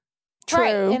 True.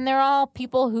 Right, and they're all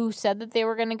people who said that they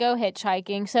were going to go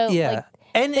hitchhiking. So,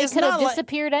 and they could have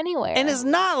disappeared anywhere. And it's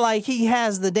not like he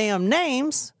has the damn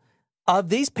names of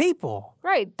these people.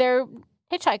 Right, they're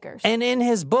hitchhikers. And in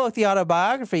his book, the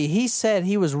autobiography, he said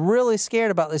he was really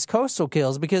scared about these coastal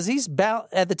kills because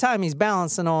at the time he's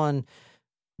balancing on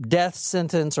death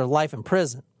sentence or life in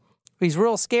prison. He's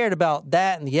real scared about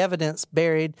that and the evidence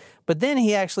buried. But then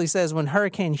he actually says when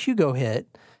Hurricane Hugo hit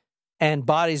and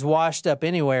bodies washed up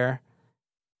anywhere,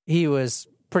 he was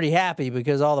pretty happy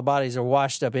because all the bodies are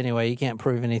washed up anyway. You can't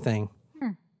prove anything.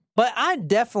 But I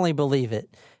definitely believe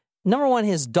it. Number one,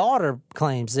 his daughter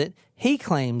claims it. He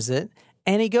claims it.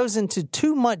 And he goes into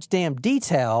too much damn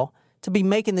detail to be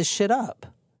making this shit up.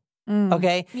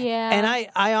 Okay? Yeah. And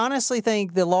I honestly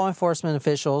think the law enforcement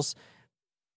officials,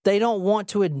 they don't want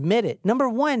to admit it. Number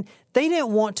one, they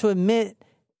didn't want to admit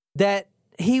that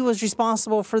he was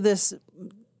responsible for this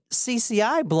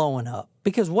CCI blowing up.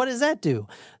 Because what does that do?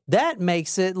 That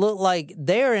makes it look like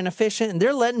they're inefficient and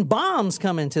they're letting bombs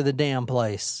come into the damn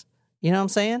place. You know what I'm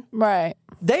saying? Right.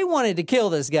 They wanted to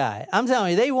kill this guy. I'm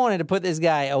telling you, they wanted to put this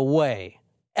guy away.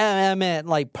 I meant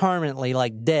like permanently,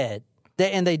 like dead.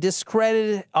 And they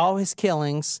discredited all his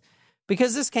killings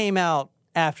because this came out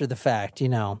after the fact, you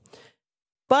know.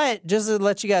 But just to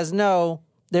let you guys know,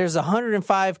 there's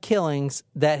 105 killings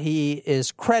that he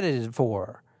is credited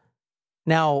for.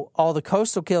 Now, all the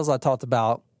coastal kills I talked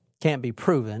about can't be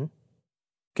proven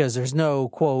because there's no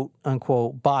quote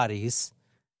unquote bodies.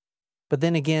 But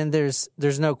then again, there's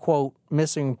no quote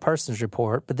missing persons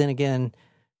report. But then again,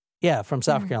 from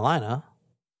South Carolina.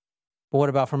 But what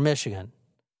about from Michigan?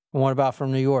 And what about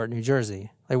from New York, New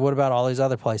Jersey? Like, what about all these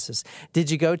other places?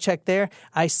 Did you go check there?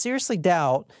 I seriously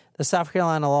doubt the South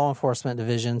Carolina Law Enforcement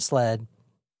Division, SLED,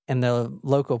 and the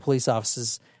local police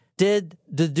offices did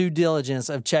the due diligence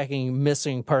of checking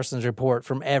missing persons report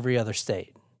from every other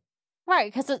state.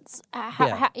 Right, because it's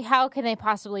how can they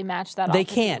possibly match that? They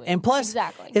can't. And plus,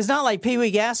 it's not like Pee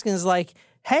Wee Gaskins like,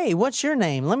 hey, what's your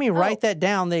name? Let me write that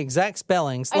down, the exact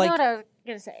spellings. I know what I was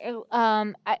going to say.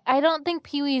 I don't think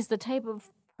Pee Wee's the type of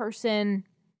person,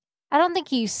 I don't think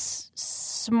he's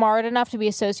smart enough to be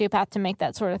a sociopath to make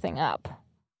that sort of thing up.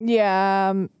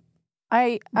 Yeah,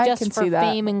 I just can for see that.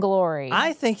 Fame and glory.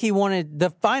 I think he wanted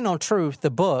the final truth. The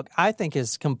book, I think,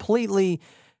 is completely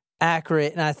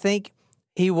accurate, and I think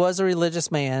he was a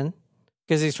religious man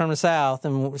because he's from the South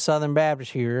and Southern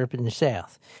Baptist here up in the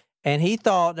South, and he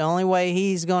thought the only way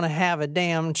he's going to have a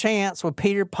damn chance with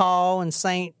Peter, Paul, and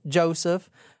Saint Joseph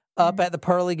up at the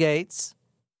pearly gates,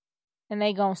 and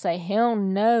they gonna say hell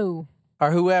no,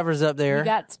 or whoever's up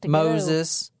there,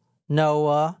 Moses,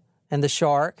 Noah, and the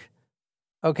shark.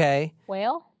 Okay.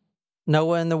 Well?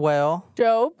 Noah in the well.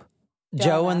 Job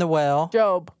in the well.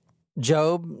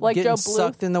 Job like getting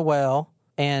sucked in the well.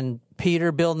 And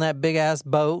Peter building that big-ass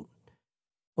boat.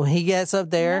 When he gets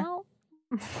up there,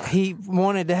 he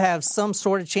wanted to have some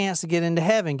sort of chance to get into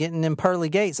heaven, getting them pearly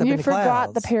gates up in the clouds. You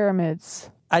forgot the pyramids.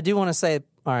 I do want to say,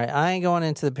 all right, I ain't going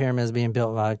into the pyramids being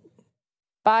built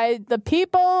by the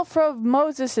people from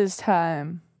Moses'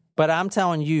 time. But I'm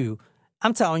telling you,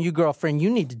 girlfriend, you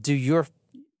need to do your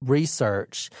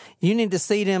research. You need to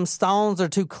see them stones are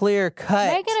too clear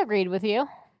cut. Megan agreed with you.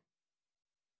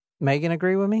 Megan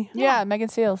agree with me? Yeah, Megan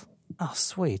Seals. Oh,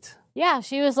 sweet. Yeah,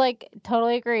 she was like,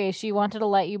 totally agree. She wanted to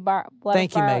let you borrow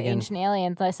Ancient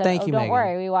Aliens. I said, don't Megan.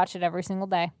 worry. We watch it every single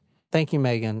day. Thank you,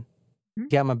 Megan.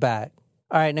 Got my back.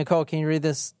 All right, Nicole, can you read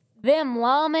this? Them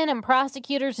lawmen and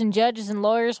prosecutors and judges and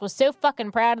lawyers was so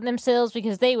fucking proud of themselves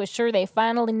because they was sure they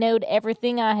finally knowed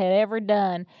everything I had ever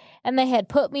done. And they had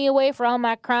put me away for all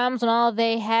my crimes when all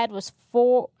they had was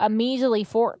a measly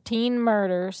 14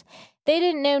 murders. They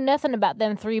didn't know nothing about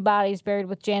them 3 bodies buried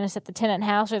with Janice at the Tennant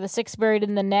house or the 6 buried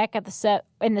in the neck at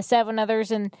and the 7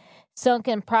 others sunk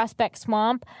in Prospect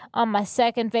Swamp on my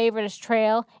second favoriteest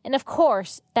trail. And of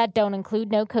course, that don't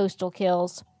include no coastal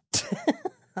kills.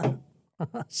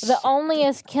 The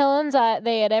onlyest killings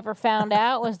they had ever found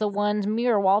out was the ones me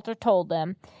or Walter told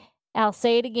them. I'll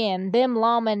say it again. Them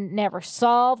lawmen never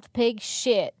solved pig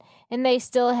shit. And they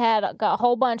still got a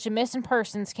whole bunch of missing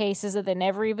persons cases that they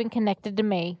never even connected to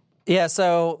me. Yeah,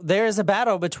 so there's a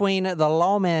battle between the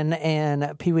lawman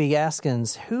and Pee Wee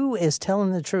Gaskins. Who is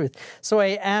telling the truth? So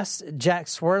I asked Jack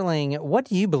Swerling, what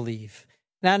do you believe?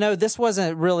 Now, I know this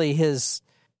wasn't really his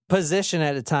position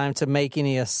at the time to make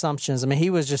any assumptions. I mean, he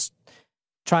was just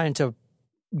trying to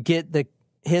get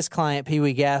his client, Pee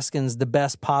Wee Gaskins, the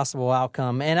best possible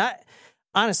outcome. And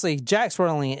honestly, Jack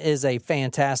Swerling is a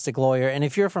fantastic lawyer. And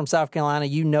if you're from South Carolina,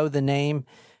 you know the name.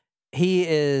 He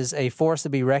is a force to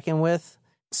be reckoned with.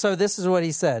 So this is what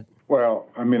he said. Well,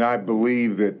 I mean, I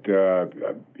believe that,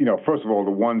 first of all,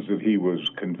 the ones that he was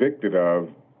convicted of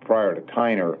prior to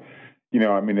Tyner,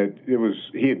 I mean,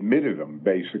 he admitted them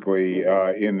basically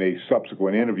in the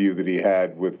subsequent interview that he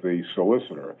had with the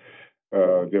solicitor.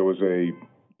 There was a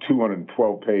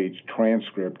 212-page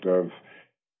transcript of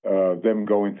them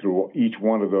going through each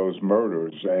one of those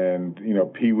murders. And,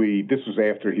 Pee Wee, this was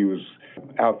after he was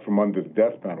out from under the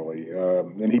death penalty,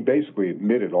 and he basically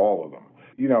admitted all of them.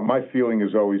 My feeling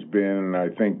has always been, and I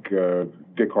think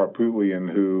Dick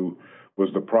Harpootlian, who was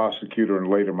the prosecutor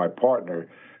and later my partner,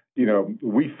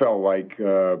 we felt like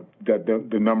that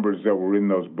the numbers that were in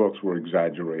those books were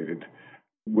exaggerated.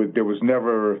 There was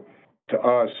never, to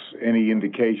us, any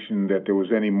indication that there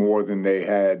was any more than they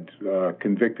had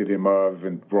convicted him of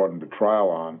and brought him to trial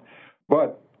on.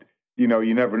 But you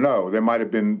never know. There might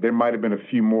have been a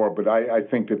few more, but I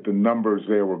think that the numbers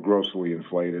there were grossly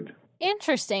inflated.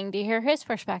 Interesting to hear his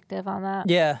perspective on that.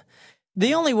 Yeah.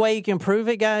 The only way you can prove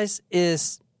it, guys,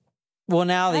 is, well,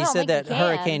 now they said that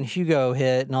Hurricane Hugo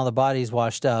hit and all the bodies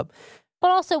washed up.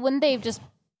 But also, wouldn't they have just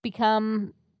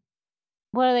become,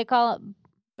 what do they call it?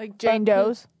 Like Jane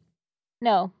Doe's?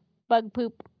 No, bug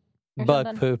poop.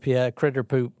 Bug poop, yeah, critter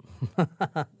poop.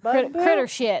 Critter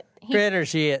shit. Critter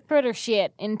shit. Critter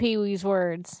shit, in Pee Wee's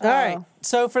words. All right.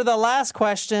 So for the last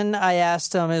question I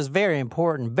asked him is very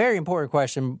important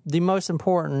question. The most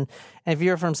important. And if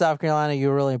you're from South Carolina,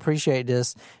 you'll really appreciate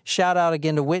this. Shout out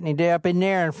again to Whitney Day up in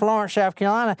there in Florence, South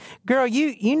Carolina. Girl,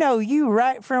 you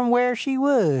right from where she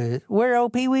was, where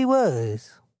old Pee Wee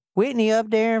was. Whitney up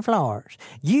there in Florence.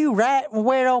 You right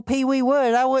where old Pee Wee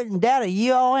was. I wouldn't doubt it.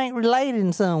 You all ain't related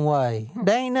in some way.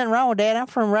 There ain't nothing wrong with that. I'm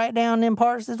from right down them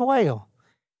parts as well.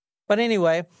 But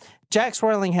anyway, Jack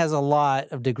Swerling has a lot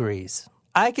of degrees.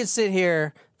 I could sit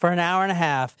here for an hour and a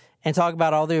half and talk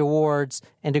about all the awards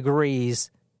and degrees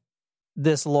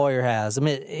this lawyer has. I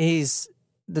mean, he's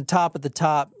the top of the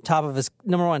top of his,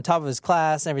 number one, top of his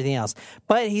class, everything else.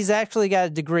 But he's actually got a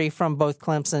degree from both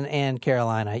Clemson and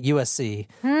Carolina, USC.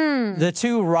 The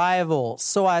two rivals.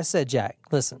 So I said, Jack,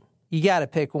 listen, you got to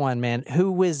pick one, man.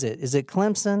 Who is it? Is it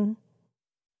Clemson?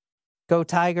 Go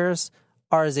Tigers?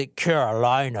 Or is it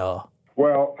Carolina?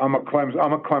 Well, I'm a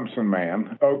Clemson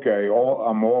man. Okay,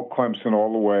 I'm all Clemson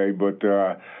all the way, but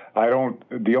I don't.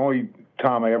 The only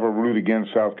time I ever root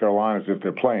against South Carolina is if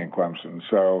they're playing Clemson.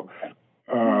 So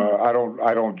I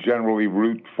don't generally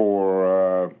root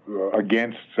for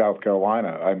against South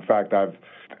Carolina. In fact, I've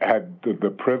had the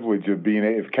privilege of being.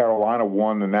 If Carolina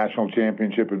won the national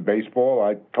championship in baseball,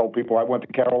 I told people I went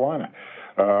to Carolina.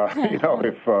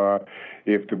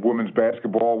 If the women's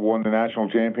basketball won the national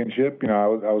championship, I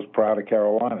was proud of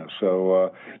Carolina.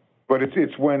 So, but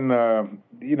it's when I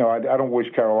don't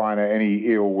wish Carolina any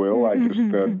ill will. I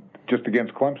just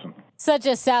against Clemson. Such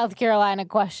a South Carolina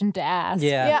question to ask.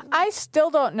 Yeah, I still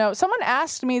don't know. Someone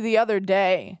asked me the other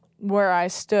day where I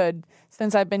stood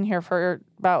since I've been here for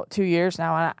about 2 years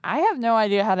now, and I have no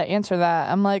idea how to answer that.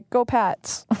 I'm like, go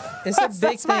Pats. It's a big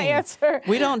That's my thing. answer.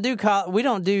 We don't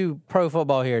do pro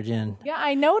football here, Jen. Yeah,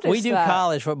 I noticed We do that.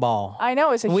 college football. I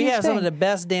know, it's a We huge have thing. some of the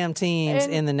best damn teams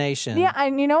in the nation. Yeah,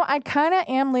 I kind of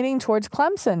am leaning towards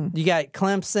Clemson. You got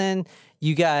Clemson.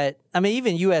 You got,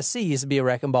 even USC used to be a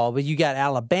wrecking ball, but you got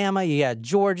Alabama. You got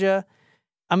Georgia.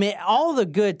 All the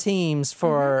good teams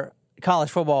for college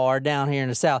football are down here in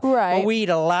the South. Right. But we eat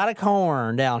a lot of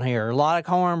corn down here, a lot of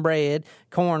cornbread,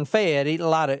 corn-fed,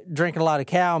 drinking a lot of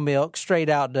cow milk straight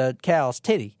out the cow's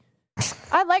titty.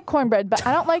 I like cornbread, but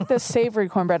I don't like the savory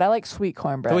cornbread. I like sweet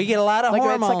cornbread. So we get a lot of it's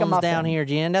hormones like a muffin. down here,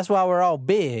 Jen. That's why we're all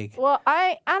big. Well,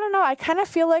 I don't know. I kind of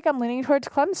feel like I'm leaning towards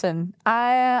Clemson.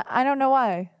 I don't know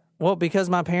why. Well, because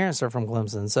my parents are from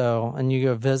Clemson, and you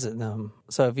go visit them.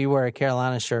 So if you wear a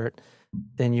Carolina shirt,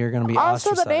 then you're going to be also,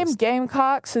 ostracized. the name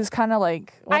Gamecocks is kind of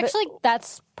like... Actually,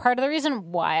 that's part of the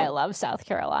reason why I love South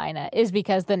Carolina is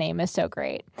because the name is so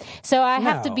great. So I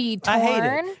have to be torn. I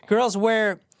hate it. Girls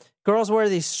wear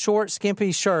these short,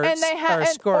 skimpy shirts and they have, or or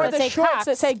skirts. the shorts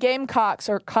that say Gamecocks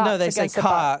or Cocks. No, they say against the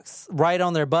Cocks right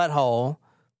on their butthole.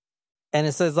 And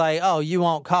it says you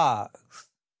want Cocks.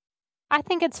 I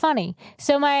think it's funny.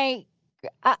 So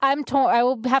I'm torn. I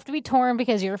will have to be torn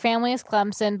because your family is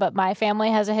Clemson, but my family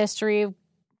has a history of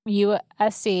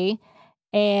USC,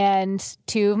 and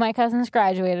 2 of my cousins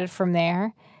graduated from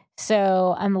there.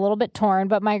 So I'm a little bit torn,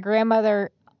 but my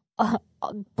grandmother,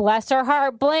 bless her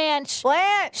heart, Blanche,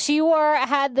 she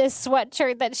had this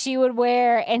sweatshirt that she would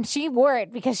wear, and she wore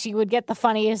it because she would get the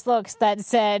funniest looks that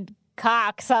said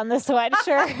Cox on the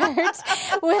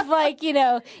sweatshirt with, like, you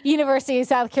know, University of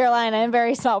South Carolina in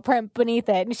very small print beneath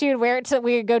it. And she would wear it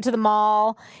we would go to the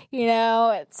mall, you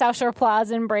know, at South Shore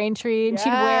Plaza in Braintree, and she'd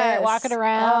wear it walking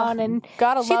around. And she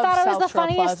thought it was the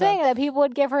funniest thing that people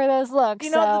would give her those looks.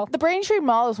 You know, the Braintree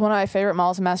Mall is one of my favorite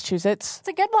malls in Massachusetts. It's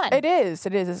a good one. It is.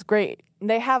 It's great.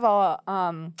 They have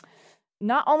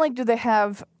not only do they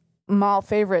have mall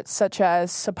favorites such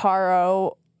as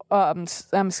Sparrow or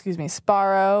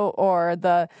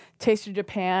the Taste of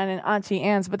Japan and Auntie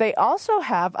Anne's, but they also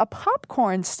have a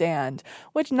popcorn stand,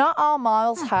 which not all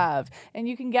malls have, and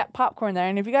you can get popcorn there.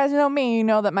 And if you guys know me, you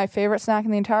know that my favorite snack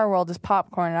in the entire world is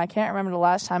popcorn, and I can't remember the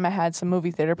last time I had some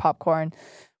movie theater popcorn,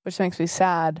 which makes me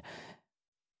sad.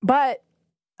 But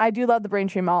I do love the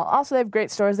Braintree Mall. Also, they have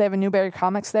great stores. They have a Newberry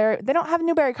Comics there. They don't have a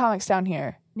Newberry Comics down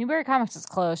here. Newberry Comics is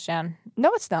closed, Jen.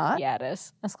 No, it's not. Yeah, it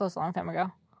is. It's closed a long time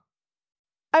ago.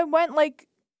 I went like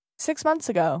 6 months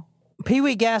ago. Pee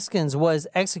Wee Gaskins was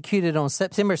executed on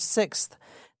September 6th,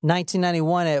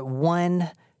 1991 at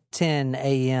 1:10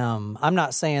 a.m. I'm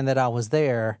not saying that I was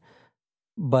there,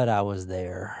 but I was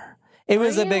there. It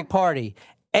was a big party.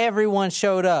 Everyone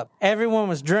showed up. Everyone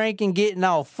was drinking, getting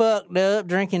all fucked up,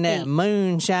 drinking that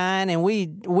moonshine, and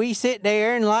we sit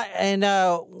there and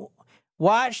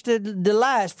watch the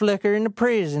lights flicker in the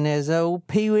prison as old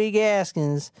Pee Wee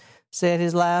Gaskins said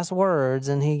his last words,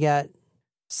 and he got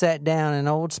sat down in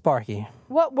Old Sparky.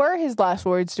 What were his last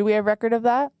words? Do we have record of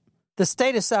that? The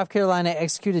state of South Carolina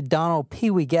executed Donald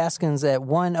Pee Wee Gaskins at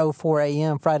 1:04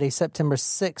 a.m. Friday, September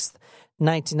 6th,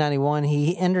 1991.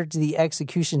 He entered the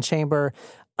execution chamber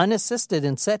unassisted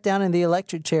and sat down in the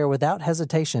electric chair without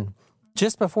hesitation.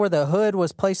 Just before the hood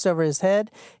was placed over his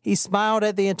head, he smiled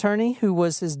at the attorney, who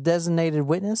was his designated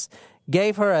witness,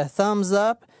 gave her a thumbs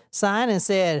up sign, and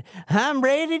said, "I'm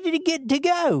ready to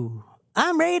go.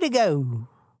 I'm ready to go."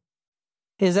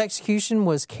 His execution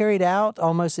was carried out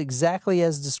almost exactly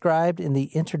as described in the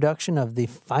introduction of The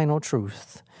Final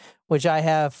Truth, which I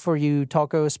have for you,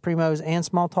 Talkos, Primos, and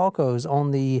Small Talkos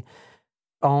on the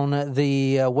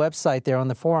website there on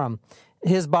the forum.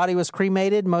 His body was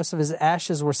cremated. Most of his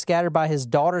ashes were scattered by his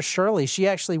daughter, Shirley. She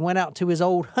actually went out to his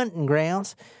old hunting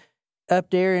grounds up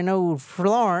there in old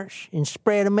Florence and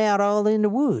spread them out all in the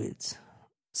woods.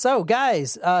 So,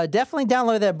 guys, definitely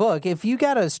download that book. If you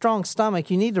got a strong stomach,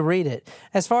 you need to read it.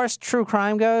 As far as true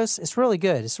crime goes, it's really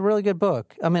good. It's a really good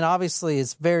book. I mean, obviously,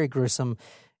 it's very gruesome.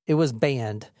 It was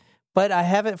banned. But I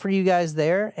have it for you guys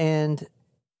there, and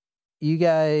you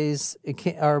guys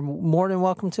are more than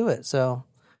welcome to it. So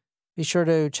be sure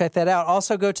to check that out.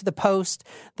 Also, go to the post,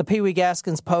 the Pee Wee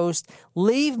Gaskins post.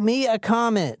 Leave me a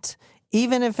comment,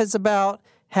 even if it's about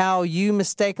how you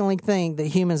mistakenly think that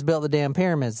humans built the damn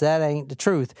pyramids. That ain't the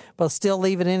truth, but still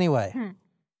leave it anyway.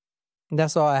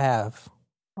 That's all I have.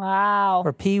 Wow.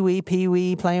 For Pee Wee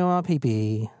playing with my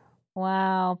pee-pee.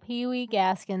 Wow. Pee Wee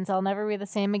Gaskins. I'll never be the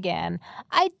same again.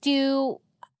 I'm kind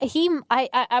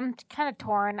of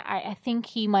torn. I think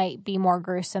he might be more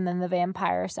gruesome than the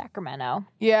Vampire Sacramento.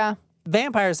 Yeah.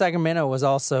 Vampire Sacramento was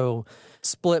also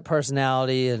split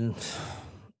personality and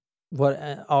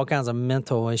all kinds of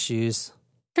mental issues.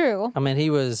 True. I mean, he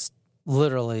was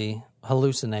literally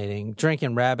hallucinating,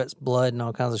 drinking rabbit's blood and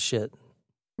all kinds of shit.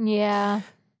 Yeah.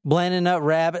 Blending up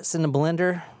rabbits in the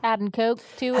blender. Adding Coke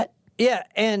to it. Yeah,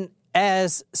 and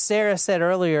as Sarah said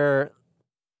earlier,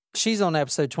 she's on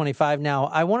episode 25 now.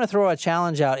 I want to throw a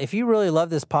challenge out. If you really love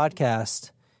this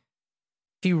podcast,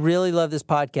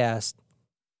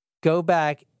 go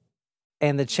back,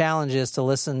 and the challenge is to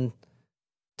listen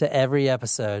to every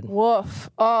episode. Woof.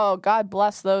 Oh, God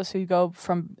bless those who go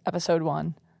from episode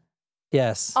 1.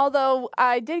 Yes. Although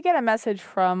I did get a message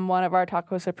from one of our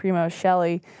Taco Supremos,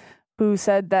 Shelly, who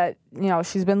said that, you know,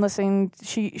 she's been listening.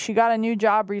 She got a new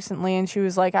job recently, and she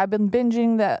was like, I've been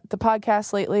binging the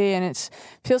podcast lately, and it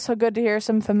feels so good to hear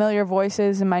some familiar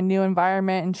voices in my new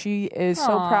environment. And she is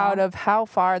so proud of how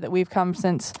far that we've come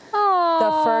since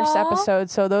the first episode.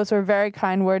 So those were very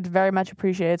kind words, very much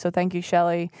appreciated. So thank you,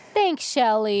 Shelly. Thanks,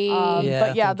 Shelly.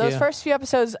 But yeah, those first few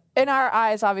episodes, in our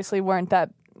eyes, obviously weren't that,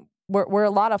 were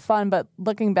a lot of fun, but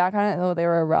looking back on it, they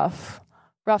were rough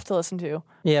to listen to.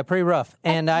 Yeah, pretty rough.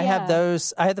 And I have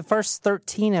those. I had the first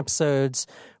 13 episodes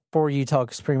for you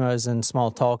Talkos Primos and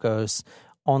Small Talkos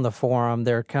on the forum.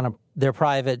 They're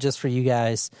private just for you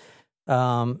guys.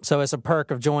 So it's a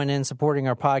perk of joining in, supporting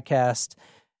our podcast.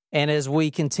 And as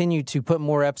we continue to put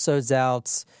more episodes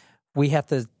out, we have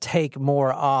to take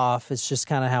more off. It's just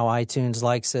kind of how iTunes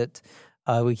likes it.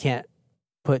 We can't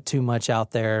put too much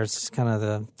out there. It's kind of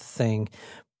the thing.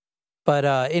 But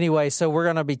anyway, so we're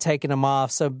going to be taking them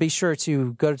off. So be sure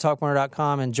to go to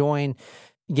talkmurder.com and join,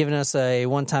 giving us a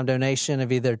one-time donation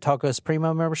of either Talco's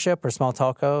Primo membership or Small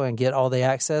Talco and get all the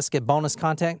access, get bonus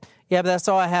content. Yeah, but that's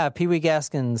all I have. Pee Wee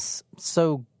Gaskins.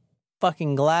 So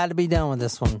fucking glad to be done with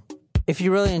this one. If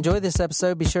you really enjoyed this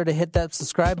episode, be sure to hit that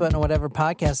subscribe button on whatever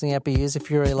podcasting app you use.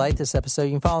 If you really like this episode,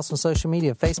 you can follow us on social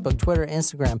media, Facebook, Twitter,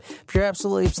 Instagram. If you're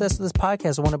absolutely obsessed with this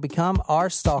podcast and want to become our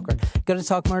stalker, go to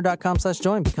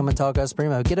talkmurder.com/join, become a Talco's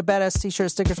Primo. Get a badass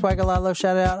t-shirt, sticker, swag, a lot of love,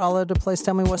 shout it out all over the place.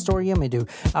 Tell me what story you may do.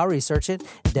 I'll research it,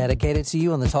 dedicate it to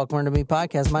you on the Talk Murder to Me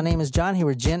podcast. My name is John, here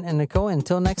with Jen and Nicole.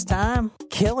 Until next time,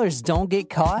 killers don't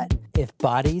get caught if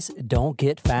bodies don't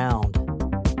get found.